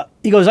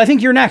 he goes, I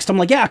think you're next. I'm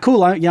like, yeah,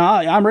 cool.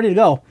 I'm ready to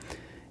go.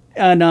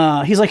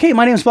 And he's like, hey,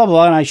 my name's blah, blah,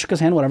 blah. And I shook his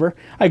hand, whatever.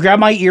 I grabbed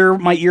my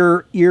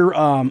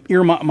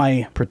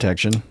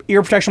protection,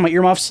 my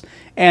earmuffs.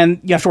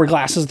 And you have to wear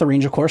glasses at the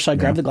range, of course. So I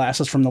grabbed the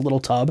glasses from the little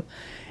tub.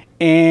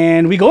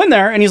 And we go in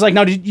there, and he's like,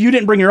 "No, you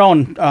didn't bring your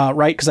own,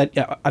 right?" Because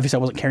obviously I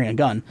wasn't carrying a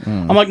gun.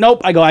 I'm like,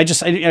 "Nope." I go, I'm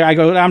just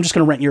going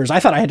to rent yours.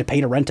 I thought I had to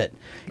pay to rent it.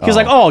 He's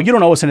like, "Oh, you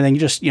don't owe us anything. You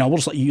just, we'll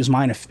just let you use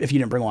mine if you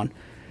didn't bring one."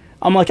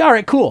 I'm like, "All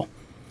right, cool."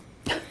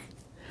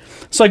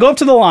 So I go up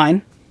to the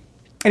line,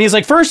 and he's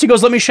like, "First, he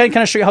goes, let me kind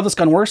of show you how this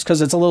gun works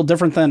because it's a little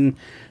different than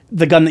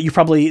the gun that you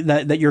probably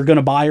that you're going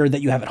to buy or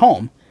that you have at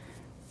home."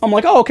 I'm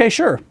like, "Oh, okay,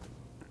 sure."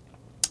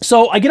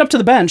 So I get up to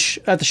the bench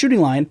at the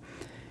shooting line.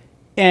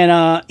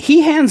 And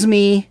he hands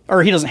me,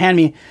 or he doesn't hand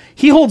me,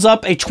 he holds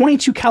up a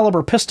 .22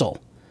 caliber pistol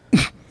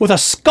with a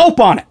scope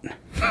on it.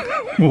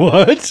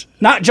 What?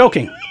 Not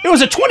joking. It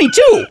was a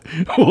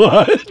 .22.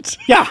 What?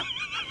 Yeah.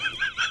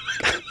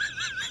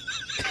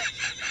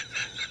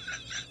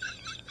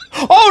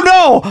 Oh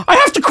no! I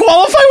have to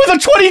qualify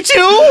with a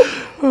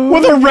 .22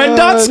 with a red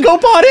dot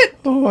scope on it?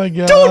 Oh my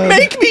god. Don't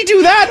make me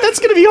do that. That's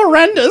going to be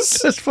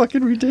horrendous. That's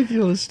fucking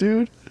ridiculous,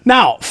 dude.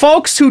 Now,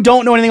 folks who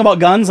don't know anything about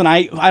guns, and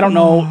I don't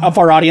know of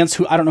our audience,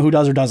 I don't know who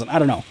does or doesn't. I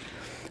don't know.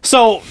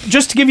 So,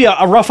 just to give you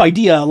a rough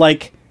idea,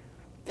 like,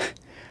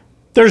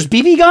 there's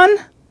BB gun,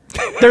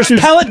 there's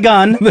pellet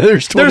gun,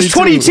 there's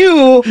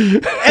 22,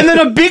 and then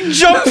a big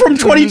jump from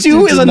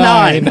 22 is a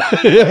 9.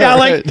 Yeah,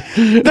 like,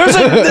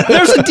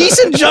 there's a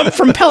decent jump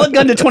from pellet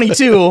gun to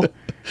 22.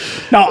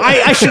 No,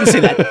 I shouldn't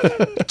say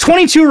that.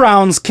 22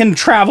 rounds can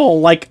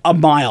travel like a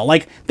mile.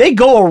 Like, they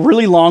go a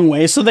really long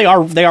way, so they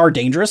are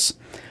dangerous.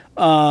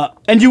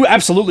 And you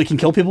absolutely can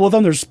kill people with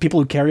them. There's people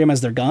who carry them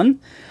as their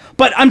gun.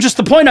 But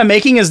the point I'm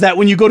making is that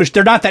when you go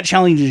they're not that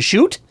challenging to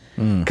shoot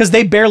because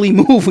they barely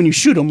move when you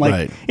shoot them.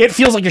 Like, It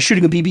feels like you're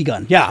shooting a BB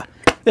gun. Yeah.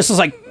 This is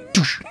like,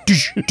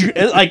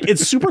 like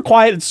it's super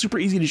quiet. It's super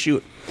easy to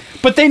shoot.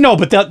 But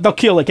they'll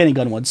kill like any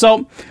gun would.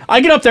 So I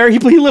get up there. He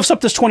lifts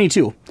up this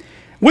 22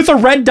 with a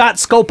red dot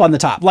scope on the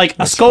top, like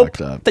a scope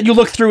that you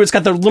look through. It's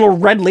got the little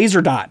red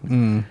laser dot.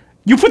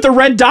 You put the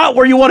red dot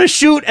where you want to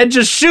shoot and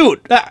just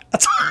shoot.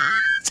 That's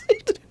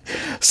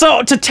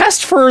So to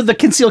test for the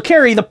concealed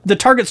carry, the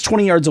target's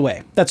 20 yards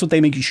away. That's what they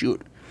make you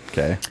shoot.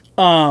 Okay.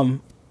 I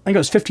think it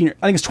was 15.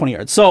 I think it's 20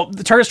 yards. So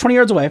the target's 20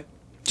 yards away.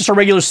 Just a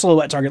regular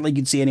silhouette target like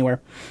you'd see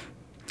anywhere.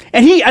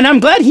 And I'm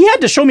glad he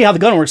had to show me how the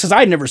gun works because I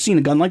had never seen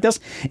a gun like this.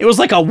 It was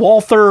like a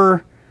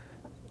Walther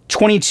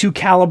 22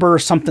 caliber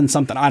something.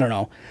 I don't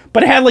know.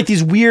 But it had like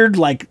these weird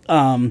like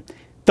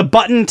the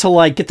button to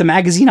like get the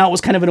magazine out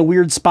was kind of in a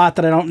weird spot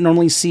that I don't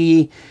normally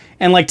see.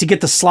 And like to get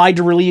the slide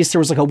to release, there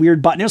was like a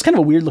weird button. It was kind of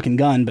a weird looking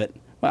gun, but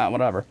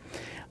whatever.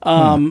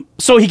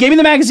 So he gave me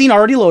the magazine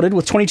already loaded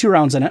with 22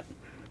 rounds in it.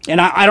 And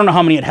I don't know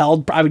how many it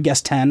held. I would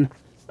guess 10,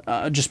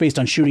 just based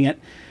on shooting it.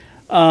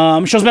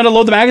 Shows me how to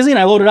load the magazine.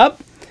 I load it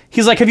up.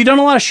 He's like, have you done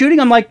a lot of shooting?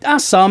 I'm like,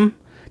 some.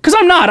 Because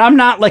I'm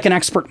not like an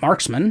expert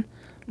marksman.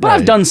 But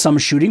I've done some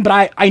shooting.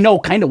 But I know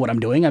kind of what I'm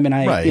doing. I mean,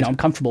 I'm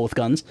comfortable with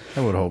guns.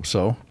 I would hope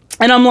so.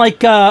 And I'm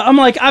like,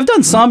 I've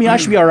done some. I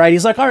should be all right.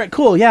 He's like, all right,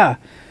 cool, yeah.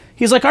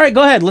 He's like, all right,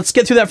 go ahead. Let's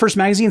get through that first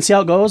magazine, see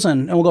how it goes,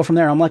 and we'll go from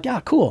there. I'm like,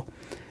 yeah, cool.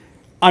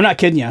 I'm not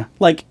kidding you.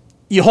 Like,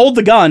 you hold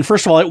the gun.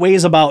 First of all, it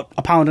weighs about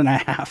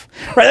 1.5 pounds.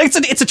 Right?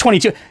 It's a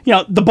 22.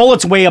 The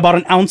bullets weigh about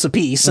an ounce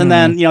apiece, and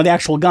then the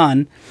actual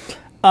gun.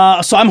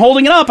 So I'm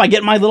holding it up. I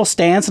get my little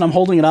stance, and I'm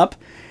holding it up,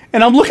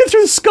 and I'm looking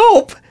through the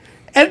scope,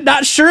 and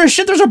not sure as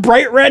shit, there's a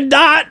bright red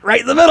dot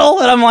right in the middle,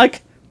 and I'm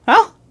like,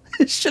 well,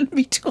 it shouldn't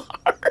be too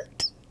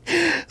hard.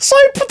 So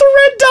I put the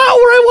red dot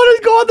where I wanted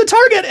to go on the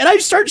target, and I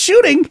start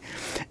shooting.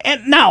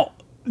 And now,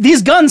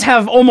 these guns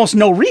have almost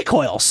no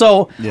recoil.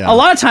 So a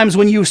lot of times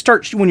when you're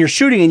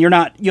shooting and you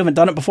haven't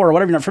done it before or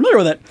whatever, you're not familiar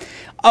with it,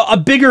 a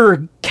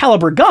bigger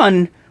caliber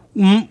gun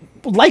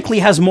likely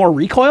has more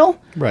recoil,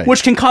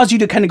 which can cause you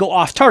to kind of go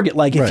off target.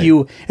 Like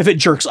if it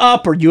jerks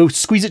up or you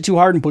squeeze it too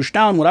hard and push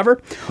down,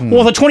 whatever.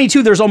 Well, with a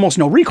 22, there's almost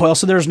no recoil,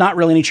 so there's not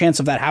really any chance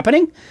of that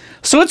happening.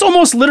 So it's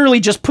almost literally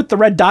just put the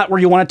red dot where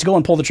you want it to go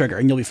and pull the trigger,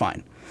 and you'll be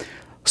fine.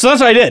 So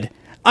that's what I did.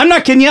 I'm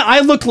not kidding you. I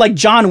looked like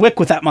John Wick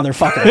with that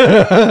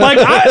motherfucker.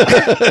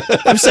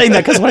 I'm saying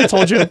that because when I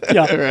told you, the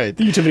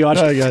YouTube video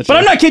watched. But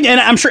I'm not kidding you, and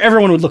I'm sure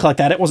everyone would look like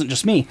that. It wasn't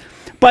just me.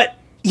 But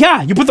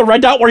yeah, you put the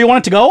red dot where you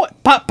want it to go.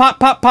 Pop, pop,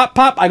 pop, pop,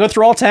 pop. I go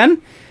through all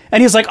 10,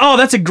 and he's like, "Oh,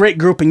 that's a great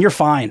grouping. You're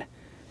fine."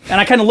 And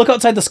I kind of look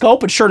outside the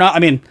scope, and sure enough, I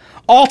mean,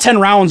 all 10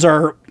 rounds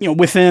are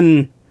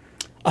within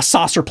a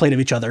saucer plate of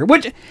each other,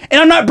 and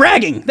I'm not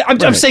bragging.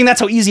 I'm saying that's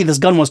how easy this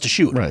gun was to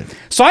shoot. Right.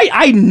 So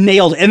I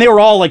nailed it, and they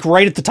were all like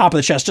right at the top of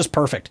the chest, just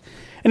perfect.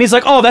 And he's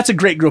like, "Oh, that's a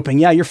great grouping.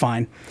 Yeah, you're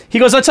fine." He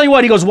goes, "I'll tell you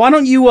what." He goes, "Why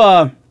don't you?"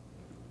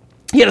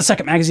 He had a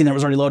second magazine that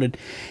was already loaded.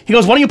 He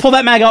goes, "Why don't you pull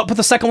that mag out, put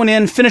the second one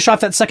in, finish off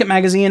that second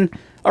magazine,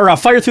 or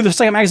fire through the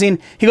second magazine?"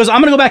 He goes,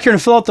 "I'm gonna go back here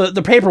and fill out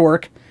the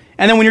paperwork,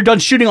 and then when you're done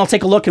shooting, I'll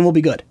take a look and we'll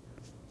be good."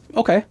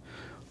 Okay.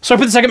 So I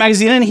put the second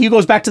magazine in, he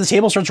goes back to the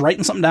table, starts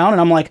writing something down,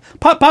 and I'm like,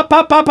 pop, pop,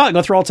 pop, pop, pop, I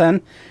go through all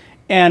 10.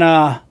 And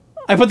I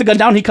put the gun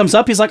down, he comes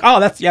up, he's like,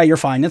 "Oh, you're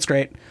fine, that's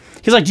great."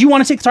 He's like, "Do you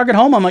want to take the target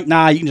home?" I'm like,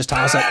 "Nah, you can just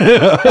toss it."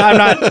 I'm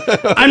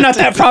not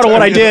that proud of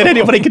what I did.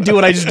 Anybody could do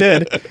what I just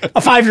did. A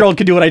 5-year-old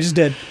could do what I just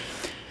did.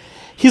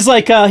 He's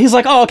like,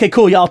 "Oh, okay,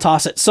 cool, yeah, I'll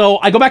toss it." So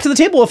I go back to the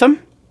table with him,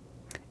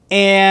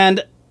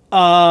 and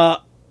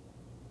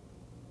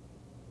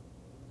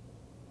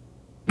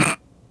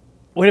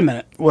wait a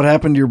minute. What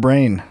happened to your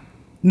brain?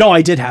 No,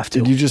 I did have to.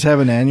 Did you just have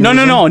an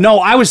aneurysm? No.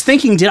 I was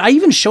thinking, did I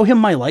even show him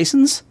my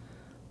license?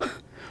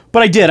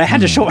 But I did. I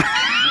had to show.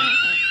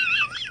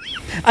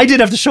 I did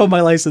have to show him my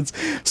license.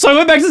 So I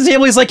went back to the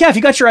table. He's like, "Yeah, if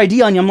you got your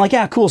ID on you." I'm like,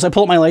 "Yeah, cool." So I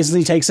pull up my license. And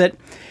he takes it,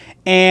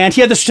 and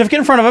he had the certificate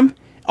in front of him.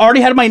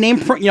 Already had my name,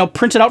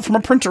 printed out from a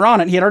printer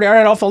on it. He had already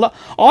had it all filled out.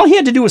 All he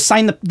had to do was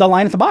sign the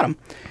line at the bottom.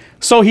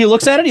 So he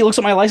looks at it. He looks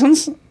at my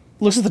license,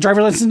 looks at the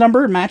driver's license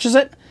number, matches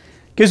it,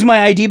 gives me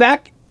my ID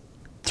back,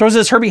 throws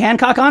his Herbie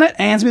Hancock on it,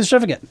 and hands me the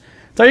certificate.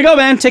 "There you go,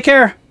 man. Take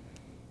care."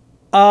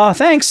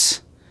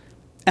 Thanks.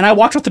 And I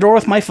walked out the door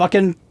with my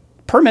fucking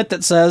permit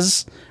that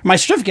says, my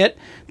certificate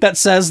that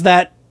says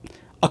that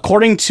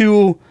according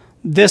to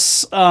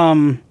this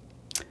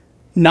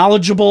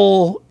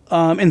knowledgeable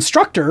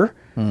instructor,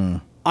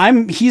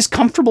 he's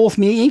comfortable with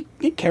me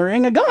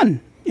carrying a gun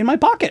in my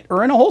pocket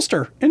or in a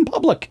holster in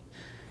public.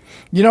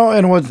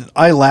 And what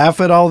I laugh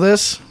at all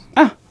this,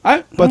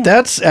 but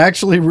that's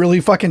actually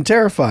really fucking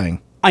terrifying.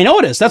 I know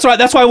it is. That's why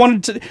I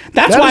wanted to.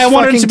 That's why I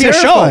wanted it to be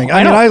terrifying. a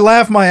show. I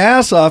laugh my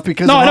ass off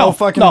because of how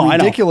fucking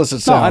ridiculous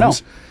it sounds. I know.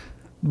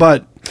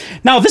 But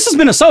now this is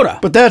Minnesota.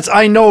 But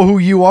I know who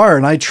you are,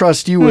 and I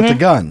trust you with the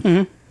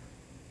gun.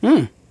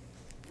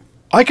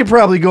 I could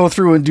probably go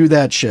through and do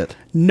that shit.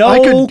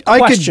 I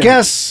could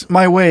guess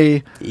my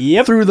way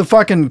through the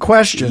fucking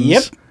questions.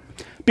 Yep.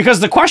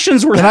 Because the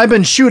questions were... And I've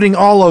been shooting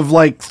all of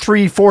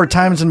 3-4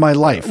 times in my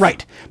life.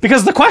 Right.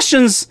 Because the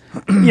questions,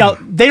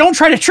 they don't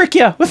try to trick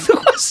you with the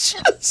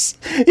questions.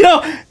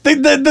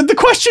 The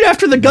question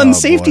after the gun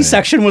safety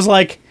section was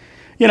like,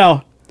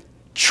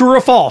 true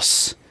or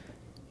false.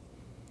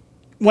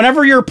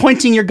 Whenever you're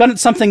pointing your gun at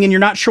something and you're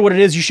not sure what it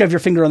is, you shove your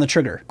finger on the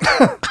trigger.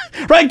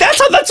 Right? That's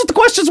what the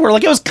questions were.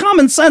 Like, it was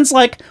common sense.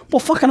 Like, well,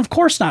 fucking of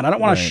course not. I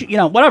don't want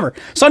to, whatever.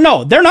 So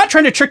no, they're not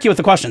trying to trick you with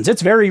the questions.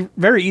 It's very,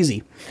 very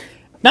easy.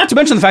 Not to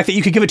mention the fact that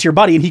you could give it to your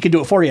buddy and he could do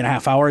it for you in a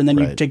half hour, and then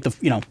you take the,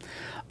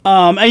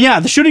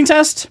 the shooting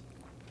test.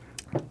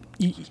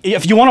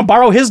 If you want to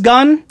borrow his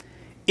gun,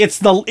 it's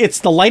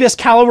the lightest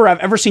caliber I've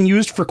ever seen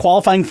used for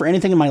qualifying for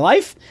anything in my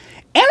life,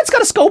 and it's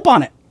got a scope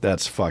on it.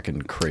 That's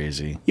fucking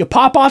crazy. You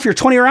pop off your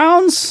 20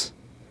 rounds,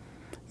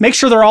 make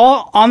sure they're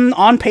all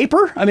on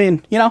paper. I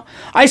mean,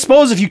 I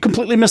suppose if you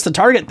completely miss the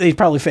target, he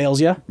probably fails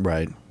you.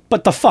 Right.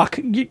 But the fuck,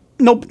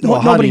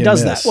 nobody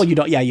does that. Well, you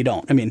don't. Yeah, you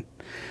don't. I mean.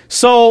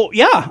 So,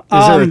 yeah.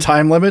 Is there a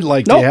time limit?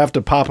 Do you have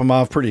to pop them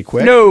off pretty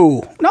quick?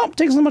 No. It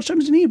takes as much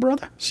time as you need,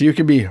 brother. So you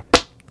could be...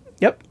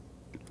 Yep.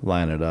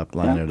 Line it up,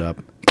 line it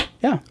up.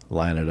 Yeah.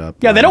 Line it up.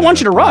 Yeah, they don't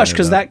want you to rush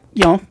because that,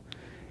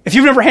 if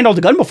you've never handled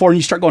a gun before and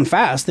you start going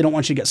fast, they don't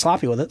want you to get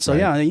sloppy with it. So,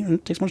 yeah,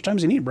 it takes as much time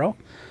as you need, bro.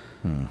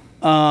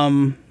 I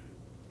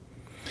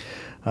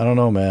don't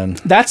know, man.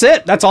 That's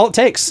it. That's all it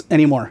takes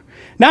anymore.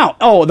 Now,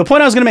 the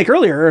point I was going to make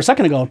earlier, or a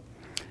second ago,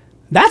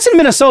 that's in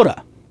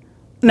Minnesota.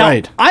 Now,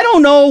 I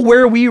don't know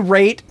where we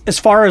rate as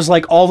far as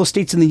all the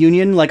states in the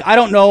union. I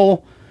don't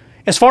know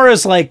as far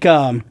as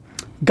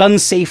gun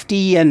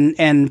safety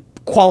and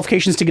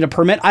qualifications to get a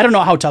permit. I don't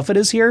know how tough it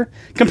is here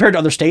compared to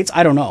other states.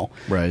 I don't know.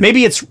 Right.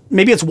 Maybe it's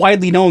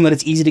widely known that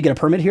it's easy to get a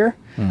permit here.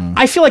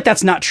 I feel like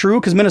that's not true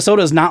because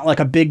Minnesota is not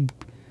a big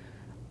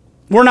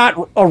we're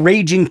not a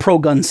raging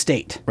pro-gun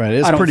state. Right,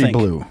 it's I don't pretty think.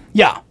 blue.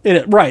 Yeah,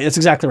 right. That's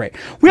exactly right.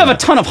 We have a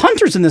ton of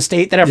hunters in the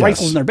state that have Yes.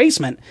 rifles in their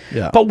basement,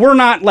 Yeah. but we're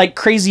not like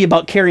crazy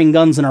about carrying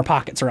guns in our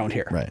pockets around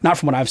here. Right. Not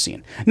from what I've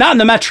seen. Not in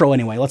the metro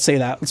anyway. Let's say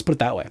that. Let's put it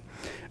that way.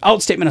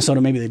 Outstate Minnesota,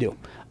 maybe they do.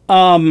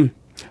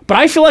 But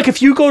I feel like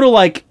if you go to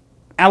like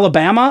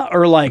Alabama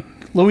or like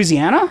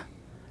Louisiana,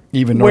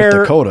 Even North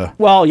Dakota.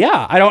 well,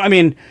 yeah, I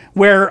mean,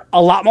 where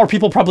a lot more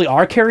people probably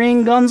are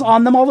carrying guns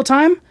on them all the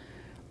time,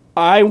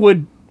 I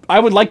would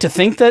like to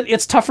think that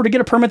it's tougher to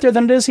get a permit there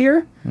than it is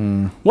here.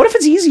 What if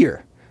it's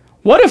easier?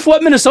 What if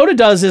what Minnesota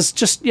does is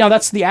just,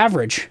 that's the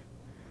average,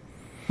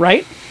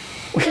 right?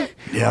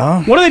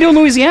 Yeah. What do they do in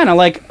Louisiana?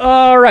 Like,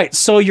 all right,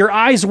 so your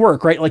eyes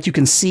work, right? Like you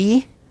can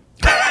see.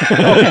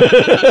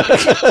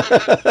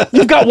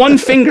 You've got one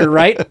finger,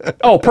 right?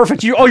 Oh,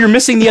 perfect. You're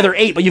missing the other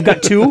 8, but you've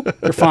got 2.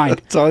 You're fine.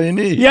 That's all you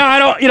need. Yeah, I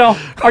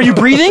don't. Are you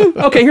breathing?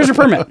 Okay, here's your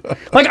permit.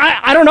 Like,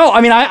 I don't know.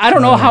 I mean, I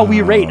don't know how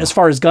we rate as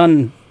far as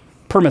gun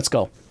permits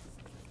go.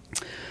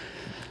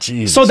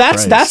 Jesus So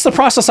that's Christ. the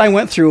process I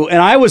went through, and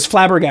I was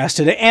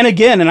flabbergasted. And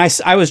again,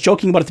 I was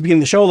joking about it at the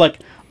beginning of the show, like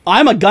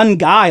I'm a gun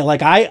guy.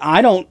 Like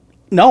I don't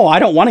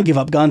want to give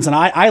up guns, and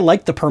I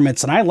like the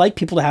permits, and I like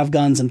people to have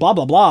guns, and blah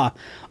blah blah.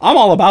 I'm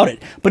all about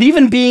it. But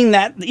even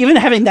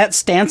having that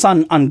stance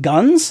on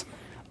guns,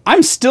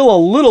 I'm still a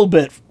little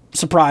bit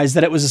surprised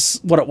that it was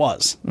what it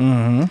was.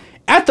 Mm-hmm.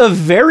 At the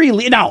very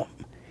least, now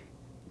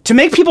to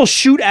make people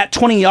shoot at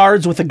 20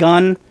 yards with a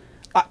gun,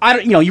 I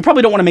don't. You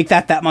probably don't want to make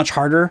that much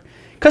harder.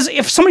 Because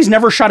if somebody's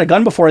never shot a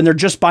gun before and they're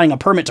just buying a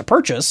permit to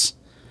purchase,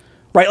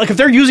 right? Like if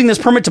they're using this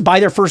permit to buy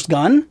their first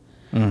gun,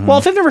 well,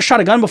 if they've never shot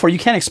a gun before, you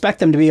can't expect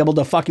them to be able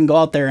to fucking go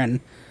out there and,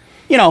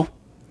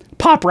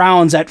 pop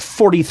rounds at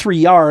 43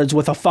 yards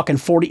with a fucking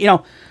 40. You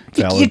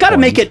got to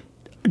make it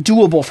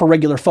doable for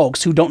regular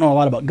folks who don't know a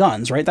lot about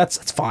guns, right?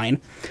 That's fine.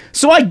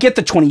 So I get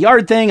the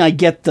 20-yard thing. I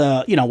get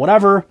the,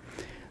 whatever.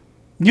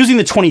 Using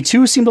the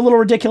 22 seemed a little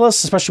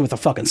ridiculous, especially with a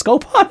fucking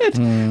scope on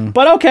it.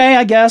 But okay,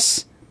 I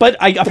guess. But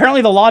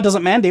apparently the law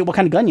doesn't mandate what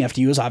kind of gun you have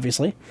to use,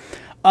 obviously.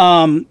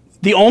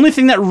 The only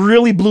thing that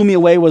really blew me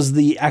away was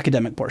the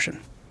academic portion.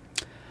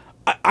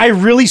 I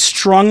really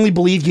strongly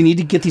believe you need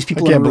to get these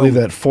people in a room. I can't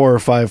believe that 4 or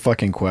 5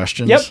 fucking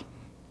questions. Yep.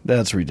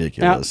 That's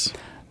ridiculous.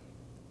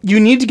 You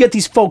need to get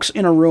these folks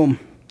in a room.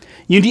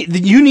 You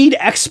need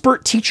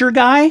expert teacher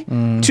guy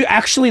to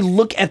actually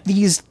look at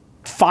these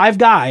 5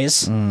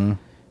 guys.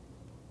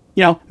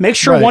 Make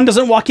sure Right. one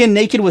doesn't walk in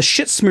naked with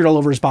shit smeared all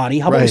over his body.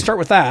 How about we Right. start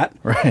with that?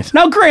 Right.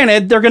 Now,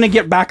 granted, they're going to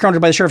get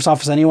backgrounded by the sheriff's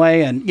office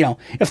anyway, and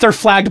if they're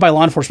flagged by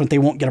law enforcement, they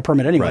won't get a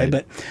permit anyway. Right.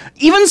 But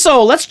even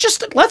so,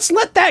 let's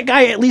let that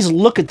guy at least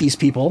look at these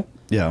people.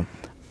 Yeah.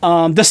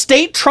 The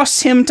state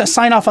trusts him to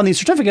sign off on these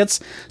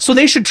certificates, so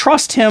they should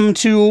trust him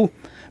to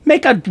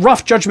make a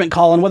rough judgment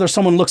call on whether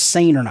someone looks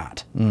sane or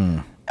not.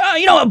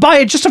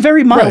 By just a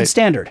very mild Right.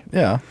 standard.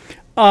 Yeah.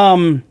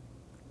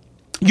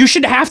 You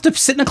should have to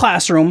sit in a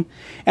classroom,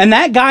 and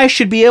that guy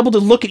should be able to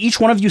look at each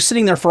one of you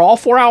sitting there for all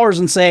 4 hours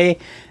and say,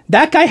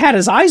 that guy had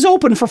his eyes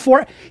open for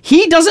 4.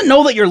 He doesn't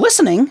know that you're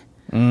listening,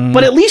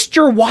 but at least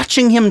you're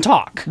watching him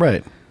talk.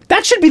 Right.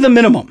 That should be the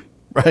minimum.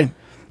 Right.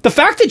 The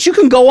fact that you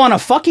can go on a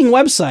fucking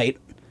website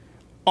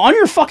on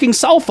your fucking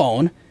cell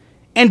phone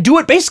and do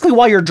it basically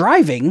while you're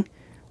driving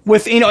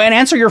with, and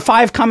answer your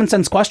 5 common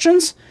sense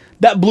questions,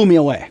 that blew me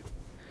away.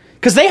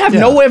 Because they have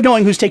no Yeah. way of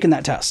knowing who's taken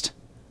that test.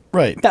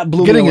 Right. That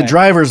blew me Getting away. a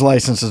driver's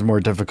license is more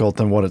difficult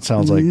than what it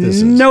sounds like this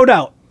is. No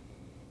doubt.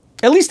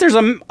 At least there's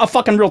a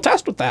fucking real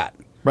test with that.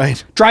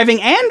 Right.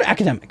 Driving and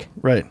academic.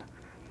 Right.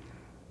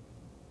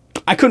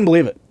 I couldn't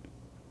believe it.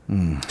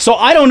 So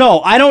I don't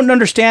know. I don't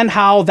understand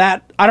how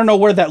that, I don't know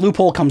where that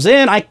loophole comes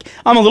in. I'm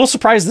a little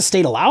surprised the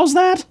state allows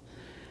that.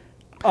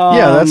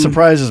 Yeah, that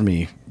surprises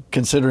me,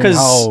 considering 'cause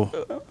how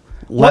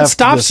what left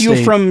stops the you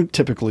state from-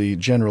 typically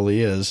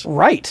generally is.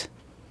 Right.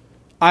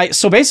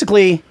 So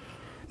basically,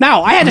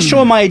 now I had to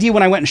show him my ID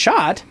when I went and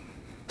shot.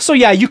 So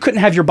yeah, you couldn't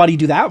have your buddy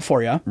do that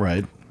for you.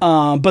 Right.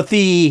 But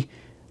the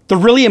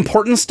really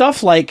important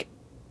stuff, like,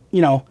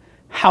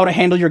 how to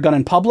handle your gun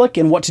in public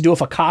and what to do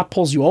if a cop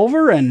pulls you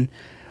over and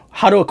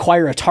how to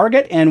acquire a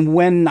target and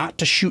when not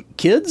to shoot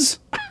kids.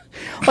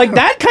 Like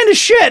that kind of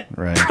shit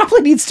Right.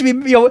 probably needs to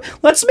be,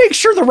 let's make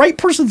sure the right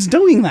person's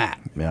doing that.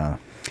 Yeah.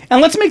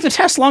 And let's make the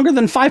test longer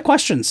than 5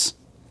 questions.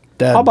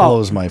 That How about-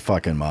 blows my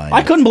fucking mind.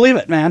 I couldn't believe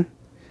it, man.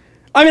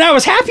 I mean, I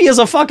was happy as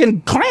a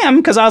fucking clam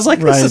because I was like,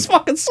 this Right. is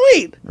fucking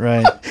sweet.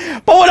 Right.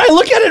 But when I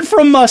look at it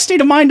from a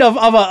state of mind of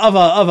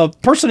a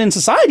person in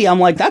society, I'm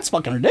like, that's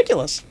fucking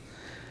ridiculous.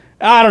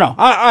 I don't know.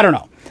 I don't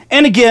know.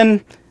 And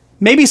again,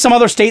 maybe some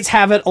other states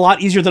have it a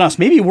lot easier than us.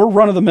 Maybe we're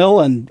run of the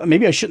mill, and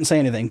maybe I shouldn't say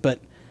anything, but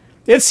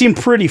it seemed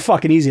pretty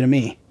fucking easy to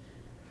me.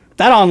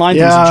 That online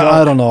thing's a joke.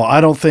 I don't know.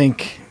 I don't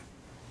think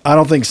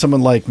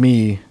someone like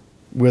me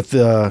with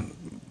the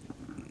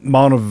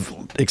amount of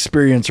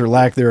experience or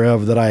lack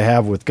thereof that I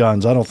have with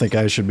guns, I don't think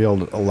I should be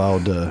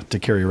allowed to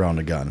carry around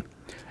a gun.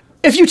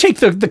 If you take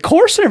the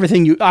course and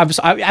everything, you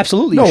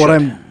absolutely No,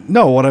 should.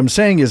 what I'm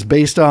saying is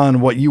based on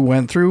what you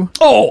went through.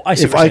 Oh, I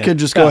see. If what you're I saying. could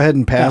just go Yeah. ahead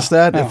and pass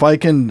Yeah. that, if I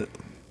can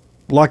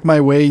luck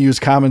my way, use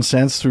common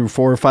sense through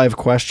 4 or 5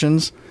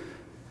 questions,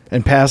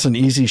 and pass an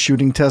easy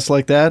shooting test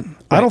like that. Right.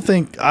 I don't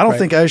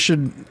think I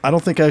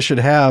should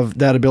have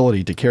that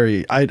ability to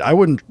carry. I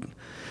wouldn't.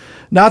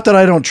 Not that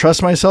I don't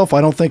trust myself.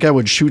 I don't think I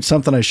would shoot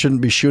something I shouldn't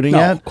be shooting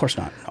at. No, of course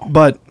not. No.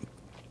 But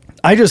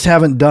I just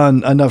haven't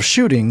done enough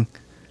shooting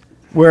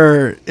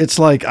where it's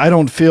like I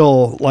don't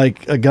feel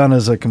like a gun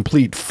is a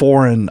complete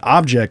foreign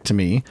object to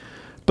me,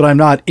 but I'm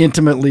not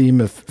intimately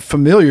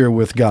familiar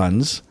with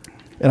guns,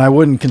 and I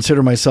wouldn't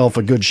consider myself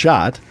a good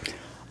shot.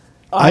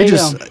 I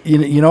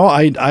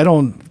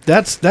don't.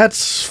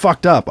 That's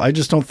fucked up. I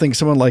just don't think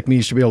someone like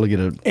me should be able to get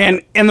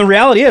a. And the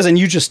reality is, and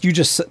you just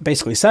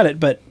basically said it,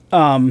 but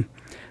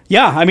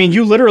yeah, I mean,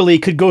 you literally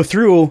could go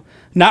through,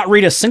 not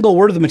read a single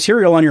word of the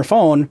material on your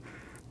phone,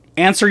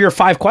 answer your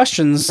 5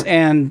 questions,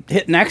 and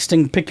hit next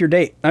and pick your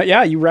date.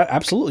 Yeah,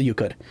 absolutely you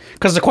could,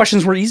 because the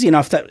questions were easy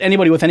enough that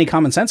anybody with any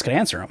common sense could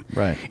answer them.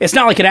 Right. It's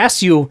not like it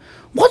asks you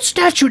what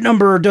statute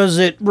number does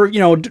it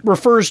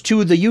refers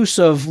to the use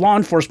of law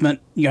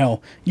enforcement,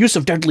 use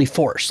of deadly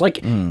force.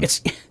 Like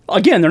it's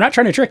again, they're not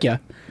trying to trick you.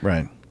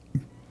 Right.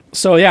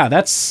 So yeah,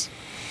 that's.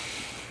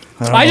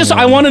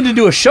 I wanted to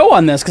do a show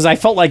on this because I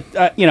felt like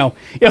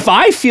if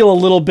I feel a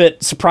little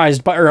bit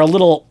surprised by or a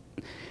little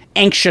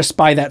anxious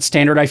by that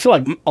standard, I feel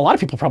like a lot of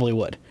people probably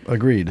would.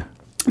 Agreed.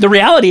 The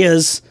reality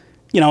is,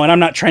 and I'm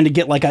not trying to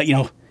get like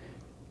a,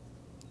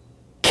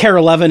 Care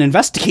 11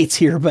 investigates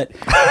here, but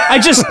I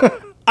just,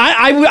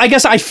 I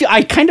guess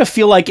I kind of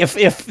feel like if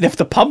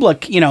the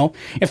public,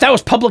 if that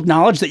was public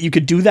knowledge that you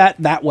could do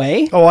that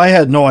way. Oh, I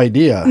had no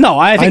idea. No,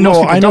 I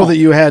know that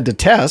you had to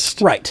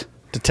test. Right.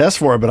 To test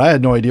for it, but I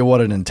had no idea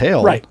what it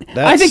entailed. Right.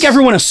 I think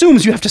everyone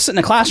assumes you have to sit in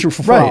a classroom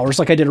for 4 Right. hours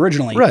like I did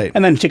originally. Right.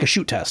 And then take a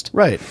shoot test.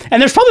 Right. And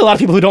there's probably a lot of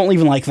people who don't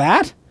even like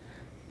that.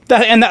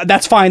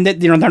 That's fine that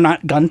they're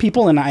not gun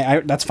people, and I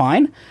that's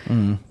fine.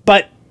 Mm.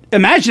 But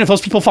imagine if those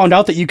people found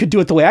out that you could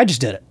do it the way I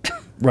just did it.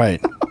 Right.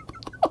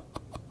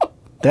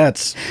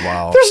 That's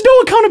wow. There's no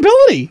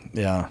accountability.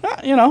 Yeah.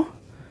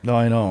 No,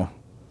 I know.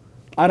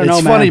 I don't know,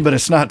 It's funny, but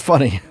it's not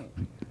funny.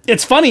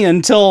 It's funny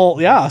until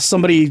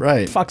somebody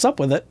Right. fucks up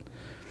with it.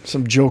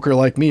 Some joker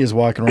like me is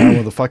walking around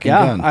with a fucking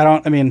gun. I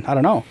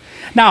don't know.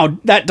 Now,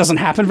 that doesn't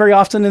happen very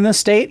often in this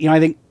state. I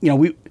think,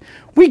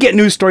 we get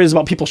news stories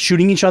about people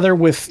shooting each other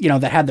with,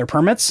 that had their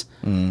permits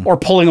or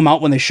pulling them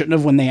out when they shouldn't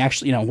have, when they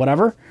actually,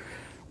 whatever.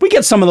 We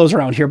get some of those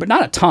around here, but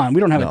not a ton. We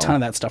don't have a ton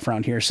of that stuff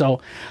around here.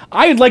 So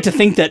I would like to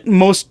think that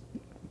most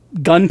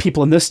gun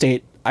people in this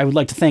state, I would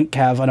like to think,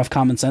 have enough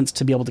common sense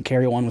to be able to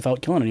carry one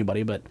without killing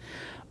anybody. But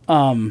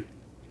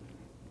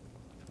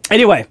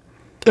anyway.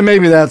 And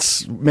maybe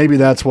that's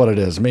what it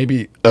is.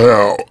 Maybe,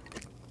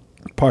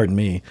 pardon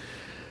me,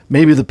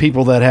 maybe the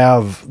people that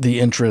have the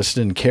interest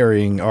in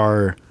carrying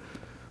are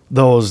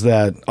those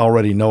that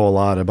already know a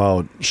lot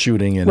about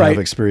shooting and have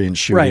experience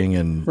shooting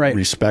and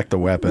respect the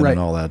weapon and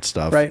all that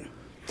stuff. Right.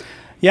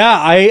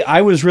 Yeah,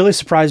 I was really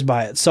surprised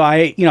by it. So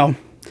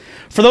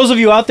for those of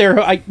you out there,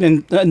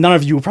 and none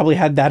of you probably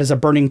had that as a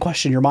burning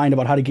question in your mind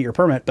about how to get your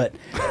permit, but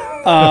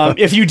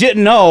if you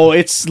didn't know,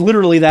 it's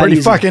literally that pretty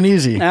easy. Fucking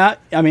easy.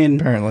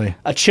 Apparently,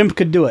 a chimp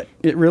could do it.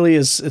 It really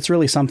is. It's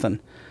really something.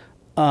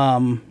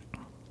 Anyway,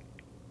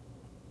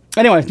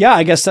 yeah,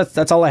 I guess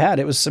that's all I had.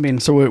 It was. So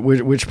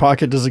which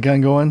pocket does the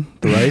gun go in?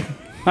 The right?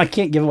 I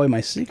can't give away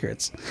my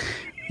secrets.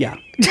 Yeah.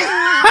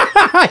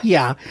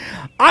 Yeah.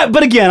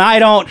 But again, I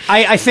don't.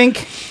 I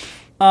think.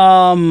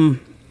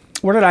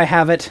 Where did I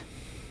have it?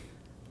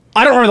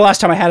 I don't remember the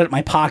last time I had it in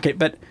my pocket,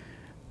 but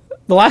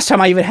the last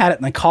time I even had it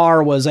in the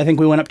car was, I think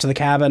we went up to the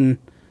cabin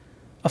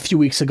a few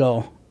weeks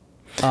ago.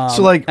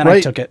 So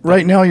I took it.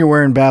 Right now you're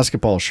wearing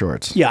basketball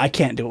shorts. Yeah, I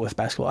can't do it with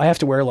basketball. I have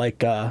to wear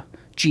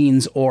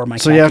jeans or my.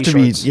 So you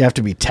have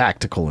to be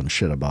tactical and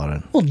shit about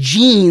it. Well,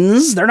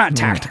 jeans, they're not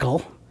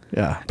tactical.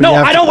 Yeah. No,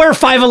 I don't wear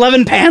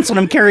 5'11" pants when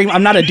I'm carrying.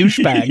 I'm not a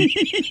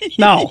douchebag.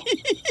 No,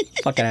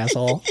 fucking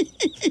asshole.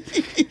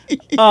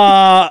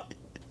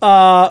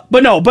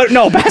 But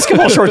no,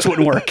 basketball shorts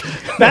wouldn't work.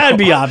 That'd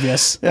be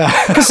obvious. Yeah.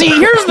 Because see,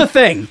 here's the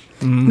thing.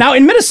 Now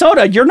in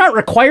Minnesota, you're not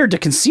required to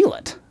conceal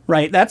it,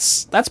 right?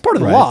 That's part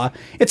of the law.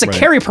 It's a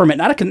carry permit,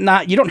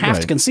 not you don't have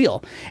to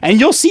conceal. And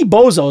you'll see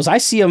bozos. I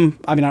see them.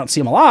 I don't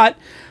see them a lot,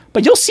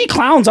 but you'll see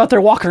clowns out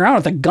there walking around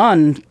with a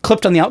gun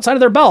clipped on the outside of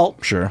their belt,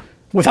 sure,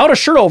 without a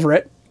shirt over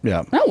it.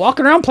 Yeah,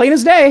 walking around plain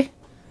as day.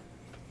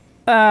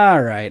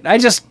 All right,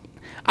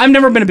 I've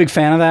never been a big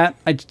fan of that.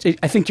 I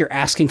think you're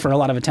asking for a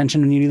lot of attention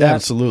when you do that.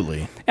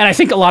 Absolutely. And I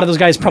think a lot of those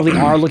guys probably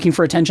are looking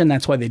for attention.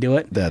 That's why they do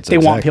it. They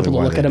want people to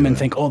look at them and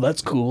think, oh,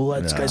 that's cool.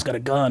 That guy's got a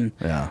gun.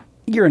 Yeah.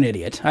 You're an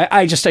idiot.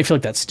 I feel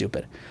like that's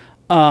stupid.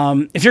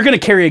 If you're going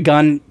to carry a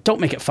gun, don't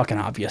make it fucking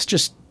obvious.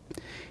 Just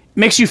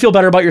makes you feel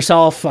better about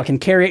yourself. Fucking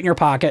carry it in your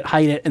pocket,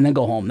 hide it, and then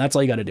go home. That's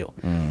all you got to do.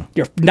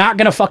 You're not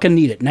going to fucking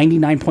need it.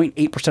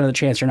 99.8% of the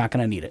chance you're not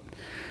going to need it.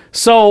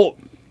 So.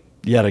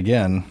 Yet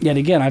again,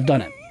 I've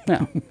done it.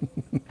 Yeah.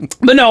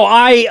 But no,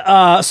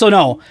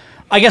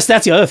 I guess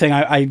that's the other thing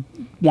I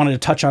wanted to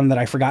touch on that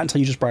I forgot until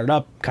you just brought it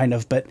up, kind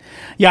of. But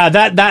yeah,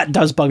 that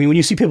does bug me. When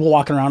you see people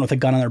walking around with a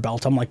gun on their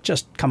belt, I'm like,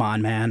 just come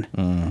on, man.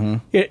 Mm-hmm.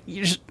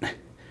 It's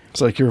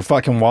like you're a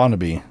fucking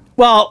wannabe.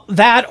 Well,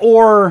 that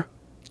or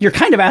you're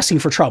kind of asking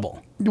for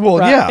trouble. Well,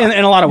 right? yeah.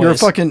 In a lot of ways. You're a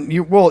fucking...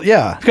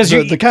 yeah. Because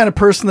the kind of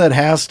person that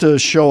has to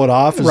show it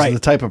off is the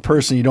type of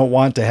person you don't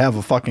want to have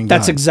a fucking gun.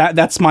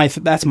 That's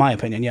my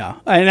opinion, yeah.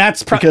 And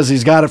that's... because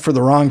he's got it for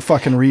the wrong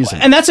fucking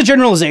reason. And that's a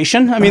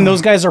generalization. I mean,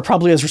 those guys are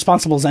probably as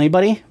responsible as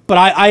anybody. But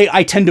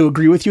I tend to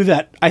agree with you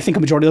that I think a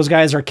majority of those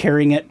guys are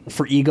carrying it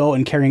for ego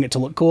and carrying it to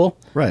look cool.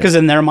 Right. Because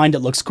in their mind, it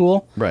looks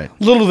cool. Right.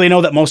 Little do they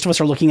know that most of us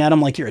are looking at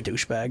them like, you're a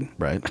douchebag.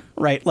 Right.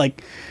 Right?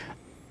 Like...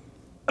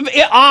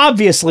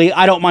 obviously,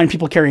 I don't mind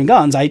people carrying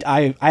guns.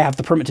 I have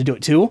the permit to do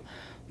it too,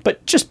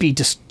 but just be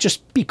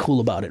cool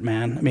about it,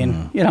 man. I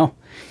mean,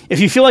 if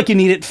you feel like you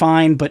need it,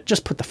 fine, but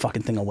just put the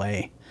fucking thing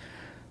away.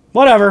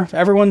 Whatever.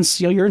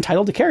 Everyone's, you're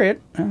entitled to carry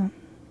it.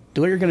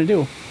 Do what you're gonna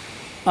do.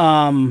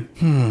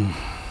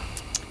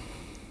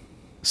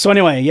 So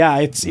anyway, yeah,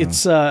 it's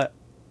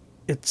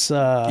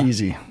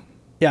easy.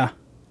 Yeah.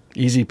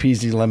 Easy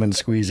peasy lemon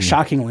squeezy.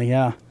 Shockingly,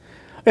 yeah.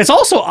 It's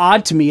also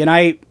odd to me, and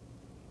I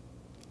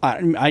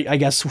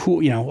guess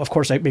of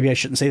course, maybe I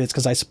shouldn't say this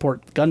because I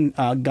support gun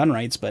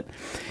rights, but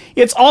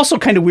it's also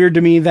kind of weird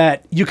to me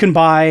that you can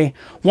buy,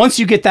 once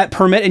you get that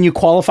permit and you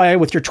qualify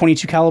with your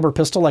 .22 caliber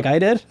pistol like I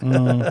did,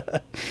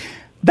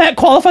 that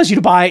qualifies you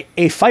to buy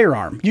a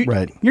firearm.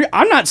 Right.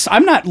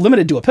 I'm not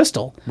limited to a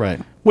pistol. Right.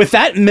 With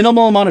that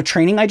minimal amount of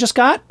training I just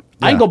got,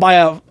 I can go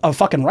buy a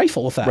fucking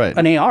rifle with that, right.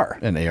 An AR.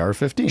 An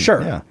AR-15.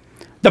 Sure. Yeah.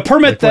 The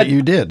permit that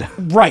you did,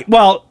 right?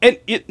 Well,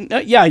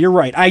 yeah, you're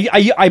right.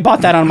 I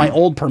bought that on my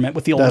old permit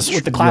with the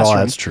classroom. Well,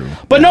 that's true.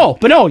 But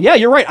no, yeah,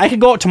 you're right. I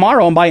could go out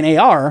tomorrow and buy an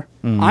AR.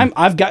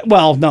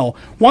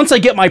 Once I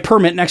get my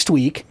permit next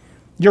week,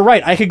 you're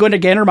right. I could go into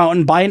Gander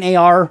Mountain, buy an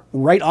AR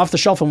right off the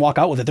shelf and walk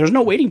out with it. There's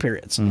no waiting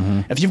periods.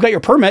 If you've got your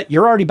permit,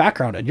 you're already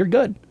backgrounded. You're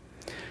good.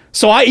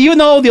 So even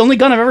though the only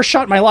gun I've ever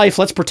shot in my life,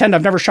 let's pretend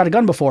I've never shot a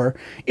gun before,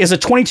 is a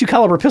 .22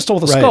 caliber pistol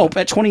with a scope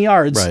at 20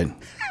 yards. Right.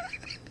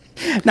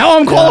 Now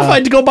I'm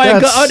qualified to go buy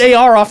an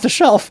AR off the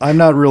shelf. I'm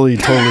not really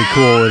totally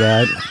cool with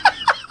that.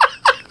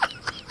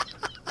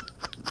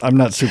 I'm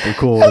not super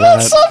cool with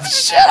that. Some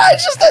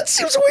shit. That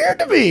seems weird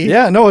to me.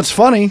 Yeah, no, it's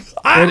funny.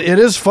 It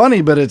is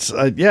funny, but it's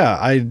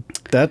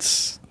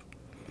that's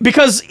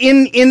because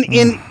in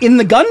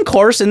the gun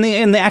course in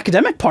the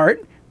academic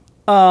part,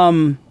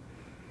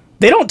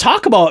 they don't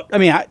talk about. I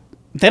mean,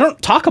 they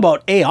don't talk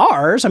about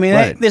ARs. I mean,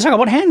 they talk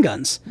about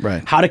handguns.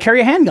 Right. How to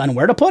carry a handgun,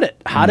 where to put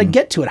it, how to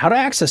get to it, how to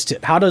access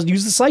it, how to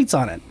use the sights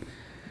on it.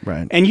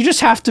 Right. And you just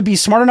have to be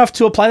smart enough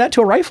to apply that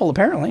to a rifle,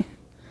 apparently.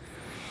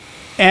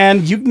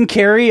 And you can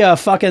carry a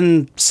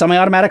fucking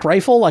semi-automatic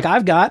rifle like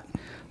I've got.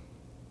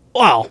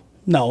 Well,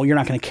 no, you're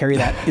not going to carry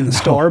that in the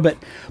store, but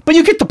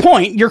you get the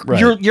point.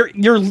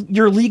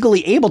 You're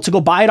legally able to go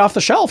buy it off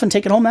the shelf and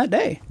take it home that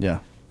day.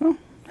 Yeah. Well,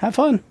 have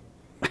fun.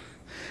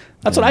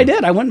 That's what I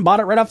did. I went and bought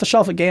it right off the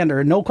shelf at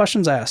Gander. No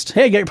questions asked.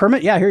 Hey, get your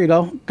permit? Yeah, here you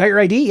go. Got your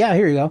ID? Yeah,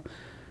 here you go.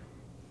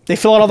 They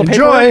fill out all the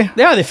paperwork.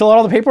 Yeah, they fill out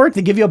all the paperwork.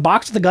 They give you a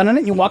box with a gun in it,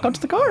 and you walk out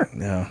to the car.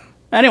 Yeah.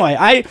 Anyway,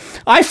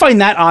 I find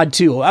that odd,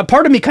 too.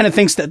 Part of me kind of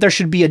thinks that there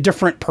should be a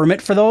different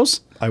permit for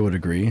those. I would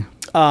agree.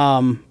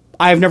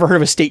 I've never heard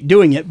of a state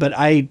doing it, but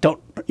I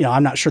don't,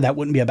 I'm not sure that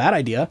wouldn't be a bad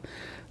idea.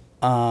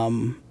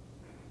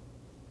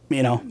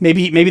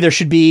 Maybe there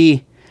should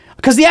be...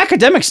 Because the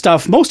academic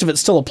stuff, most of it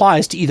still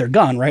applies to either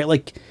gun, right?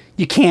 Like,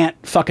 you can't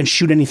fucking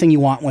shoot anything you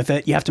want with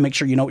it. You have to make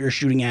sure you know what you're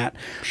shooting at.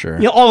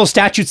 Sure. All those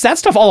statutes, that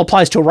stuff all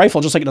applies to a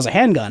rifle just like it does a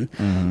handgun.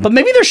 Mm-hmm. But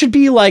maybe there should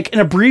be like an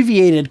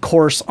abbreviated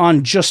course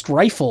on just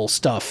rifle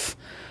stuff.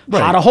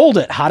 Right. How to hold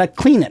it, how to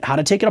clean it, how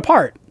to take it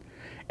apart.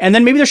 And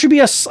then maybe there should be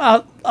a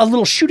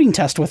little shooting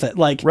test with it.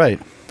 Like,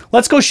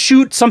 let's go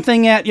shoot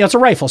something at, it's a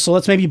rifle, so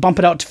let's maybe bump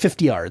it out to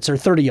 50 yards or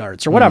 30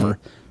 yards or whatever.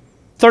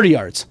 30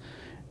 yards.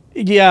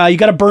 Yeah, you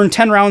got to burn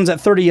 10 rounds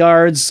at 30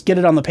 yards, get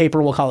it on the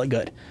paper, we'll call it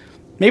good.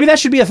 Maybe that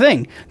should be a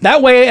thing.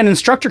 That way an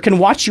instructor can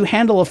watch you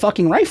handle a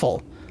fucking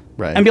rifle.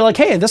 Right. And be like,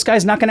 hey, this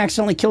guy's not going to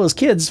accidentally kill his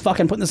kids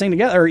fucking putting this thing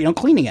together, or,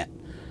 cleaning it.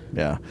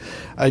 Yeah.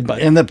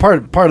 And the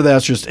part of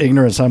that's just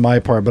ignorance on my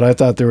part, but I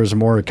thought there was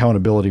more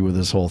accountability with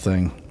this whole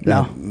thing.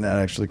 No. That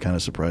actually kind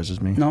of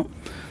surprises me. No.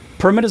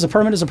 Permit is a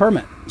permit is a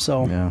permit.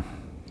 So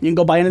you can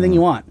go buy anything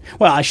you want.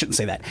 Well, I shouldn't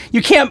say that.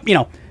 You can't,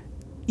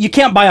 you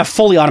can't buy a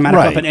fully automatic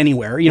weapon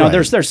anywhere.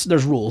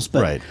 There's rules.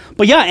 But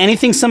yeah,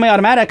 anything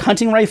semi-automatic,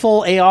 hunting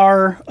rifle,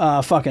 AR,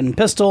 fucking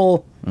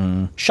pistol,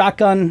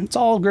 shotgun, it's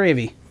all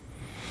gravy.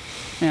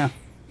 Yeah.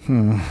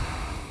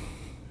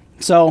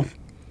 So.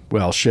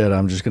 Well, shit,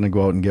 I'm just going to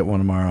go out and get one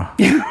tomorrow.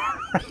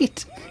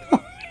 Right.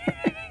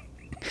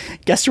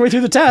 Guess your way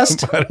through the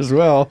test. Might as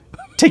well.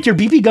 Take your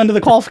BB gun to the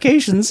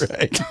qualifications.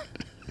 Right.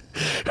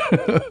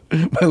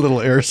 My little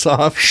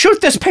airsoft.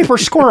 Shoot this paper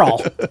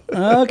squirrel.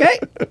 Okay.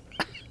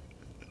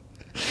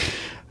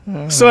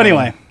 So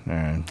anyway, all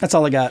right. That's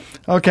all I got.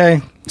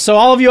 Okay. So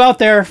all of you out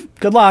there,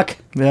 good luck.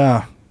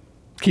 Yeah.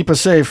 Keep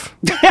us safe.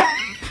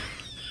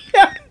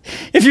 Yeah.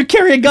 If you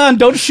carry a gun,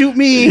 don't shoot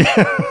me.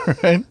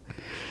 Right?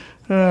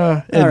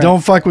 And right.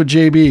 don't fuck with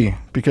JB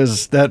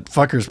because that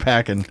fucker's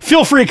packing.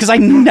 Feel free, because I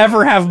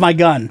never have my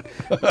gun,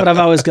 but I've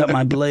always got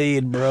my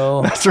blade,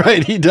 bro. That's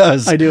right, he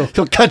does. I do.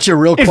 He'll cut you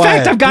real In quiet.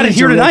 fact, I've got it Bleeds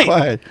here you real tonight.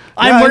 quiet.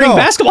 I'm Yeah, I wearing know.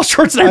 basketball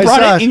shorts, and I brought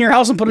saw it in your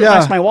house and put it Yeah,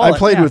 next to my wallet. I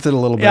played with it a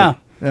little bit. Yeah.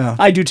 Yeah.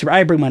 I do too.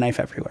 I bring my knife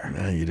everywhere.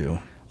 Yeah, you do.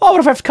 Oh, what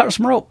if I have to cut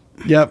some rope?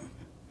 Yep.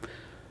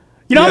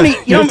 You know how many?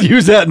 You have to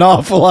use that an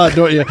awful lot,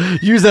 don't you?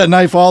 Use that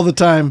knife all the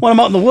time. When I'm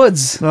out in the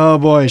woods. Oh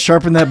boy,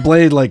 sharpen that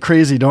blade like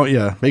crazy, don't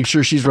you? Make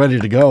sure she's ready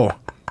to go.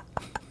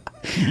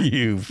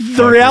 You.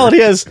 The reality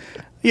is,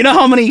 you know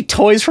how many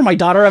toys for my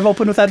daughter I've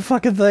opened with that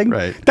fucking thing?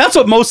 Right. That's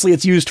what mostly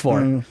it's used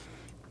for.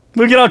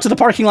 We get out to the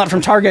parking lot from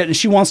Target and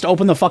she wants to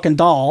open the fucking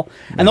doll,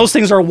 and those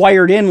things are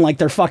wired in like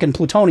they're fucking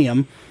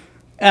plutonium,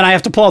 and I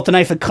have to pull out the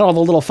knife and cut all the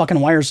little fucking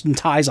wires and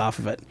ties off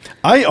of it.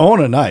 I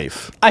own a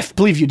knife, I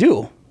believe you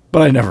do.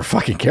 but I never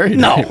fucking carried it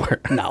No, anywhere.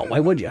 no, why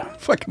would you?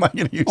 Fuck am I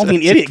gonna use? Only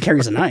an that idiot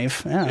carries a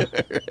knife. Yeah.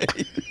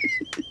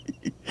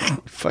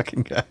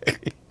 fucking guy.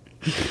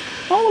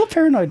 Oh, a little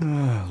paranoid.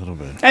 A little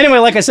bit. Anyway,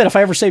 like I said, if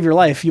I ever save your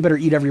life, you better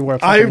eat every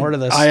word of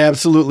this. I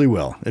absolutely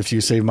will. If you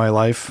save my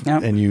life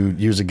Yep. and you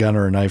use a gun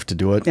or a knife to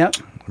do it, Yep.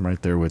 I'm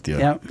right there with you.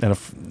 Yep. And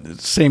if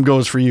same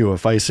goes for you,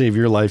 if I save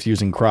your life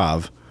using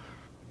Krav,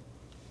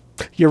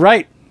 You're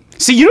right.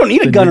 See, you don't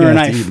need a then gun you're or a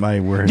gonna have to knife. eat my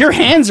words. Your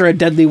hands are a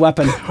deadly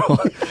weapon.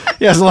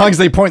 Yeah, as long as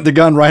they point the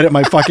gun right at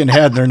my fucking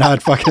head and they're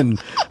not fucking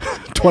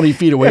 20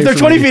 feet away If they're from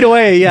 20 me, feet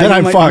away, yeah, then you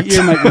I'm might, fucked.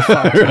 You might be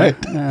fucked. Right.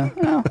 Yeah.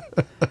 Well.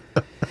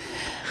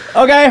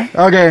 Okay.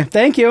 Okay.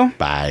 Thank you.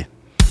 Bye.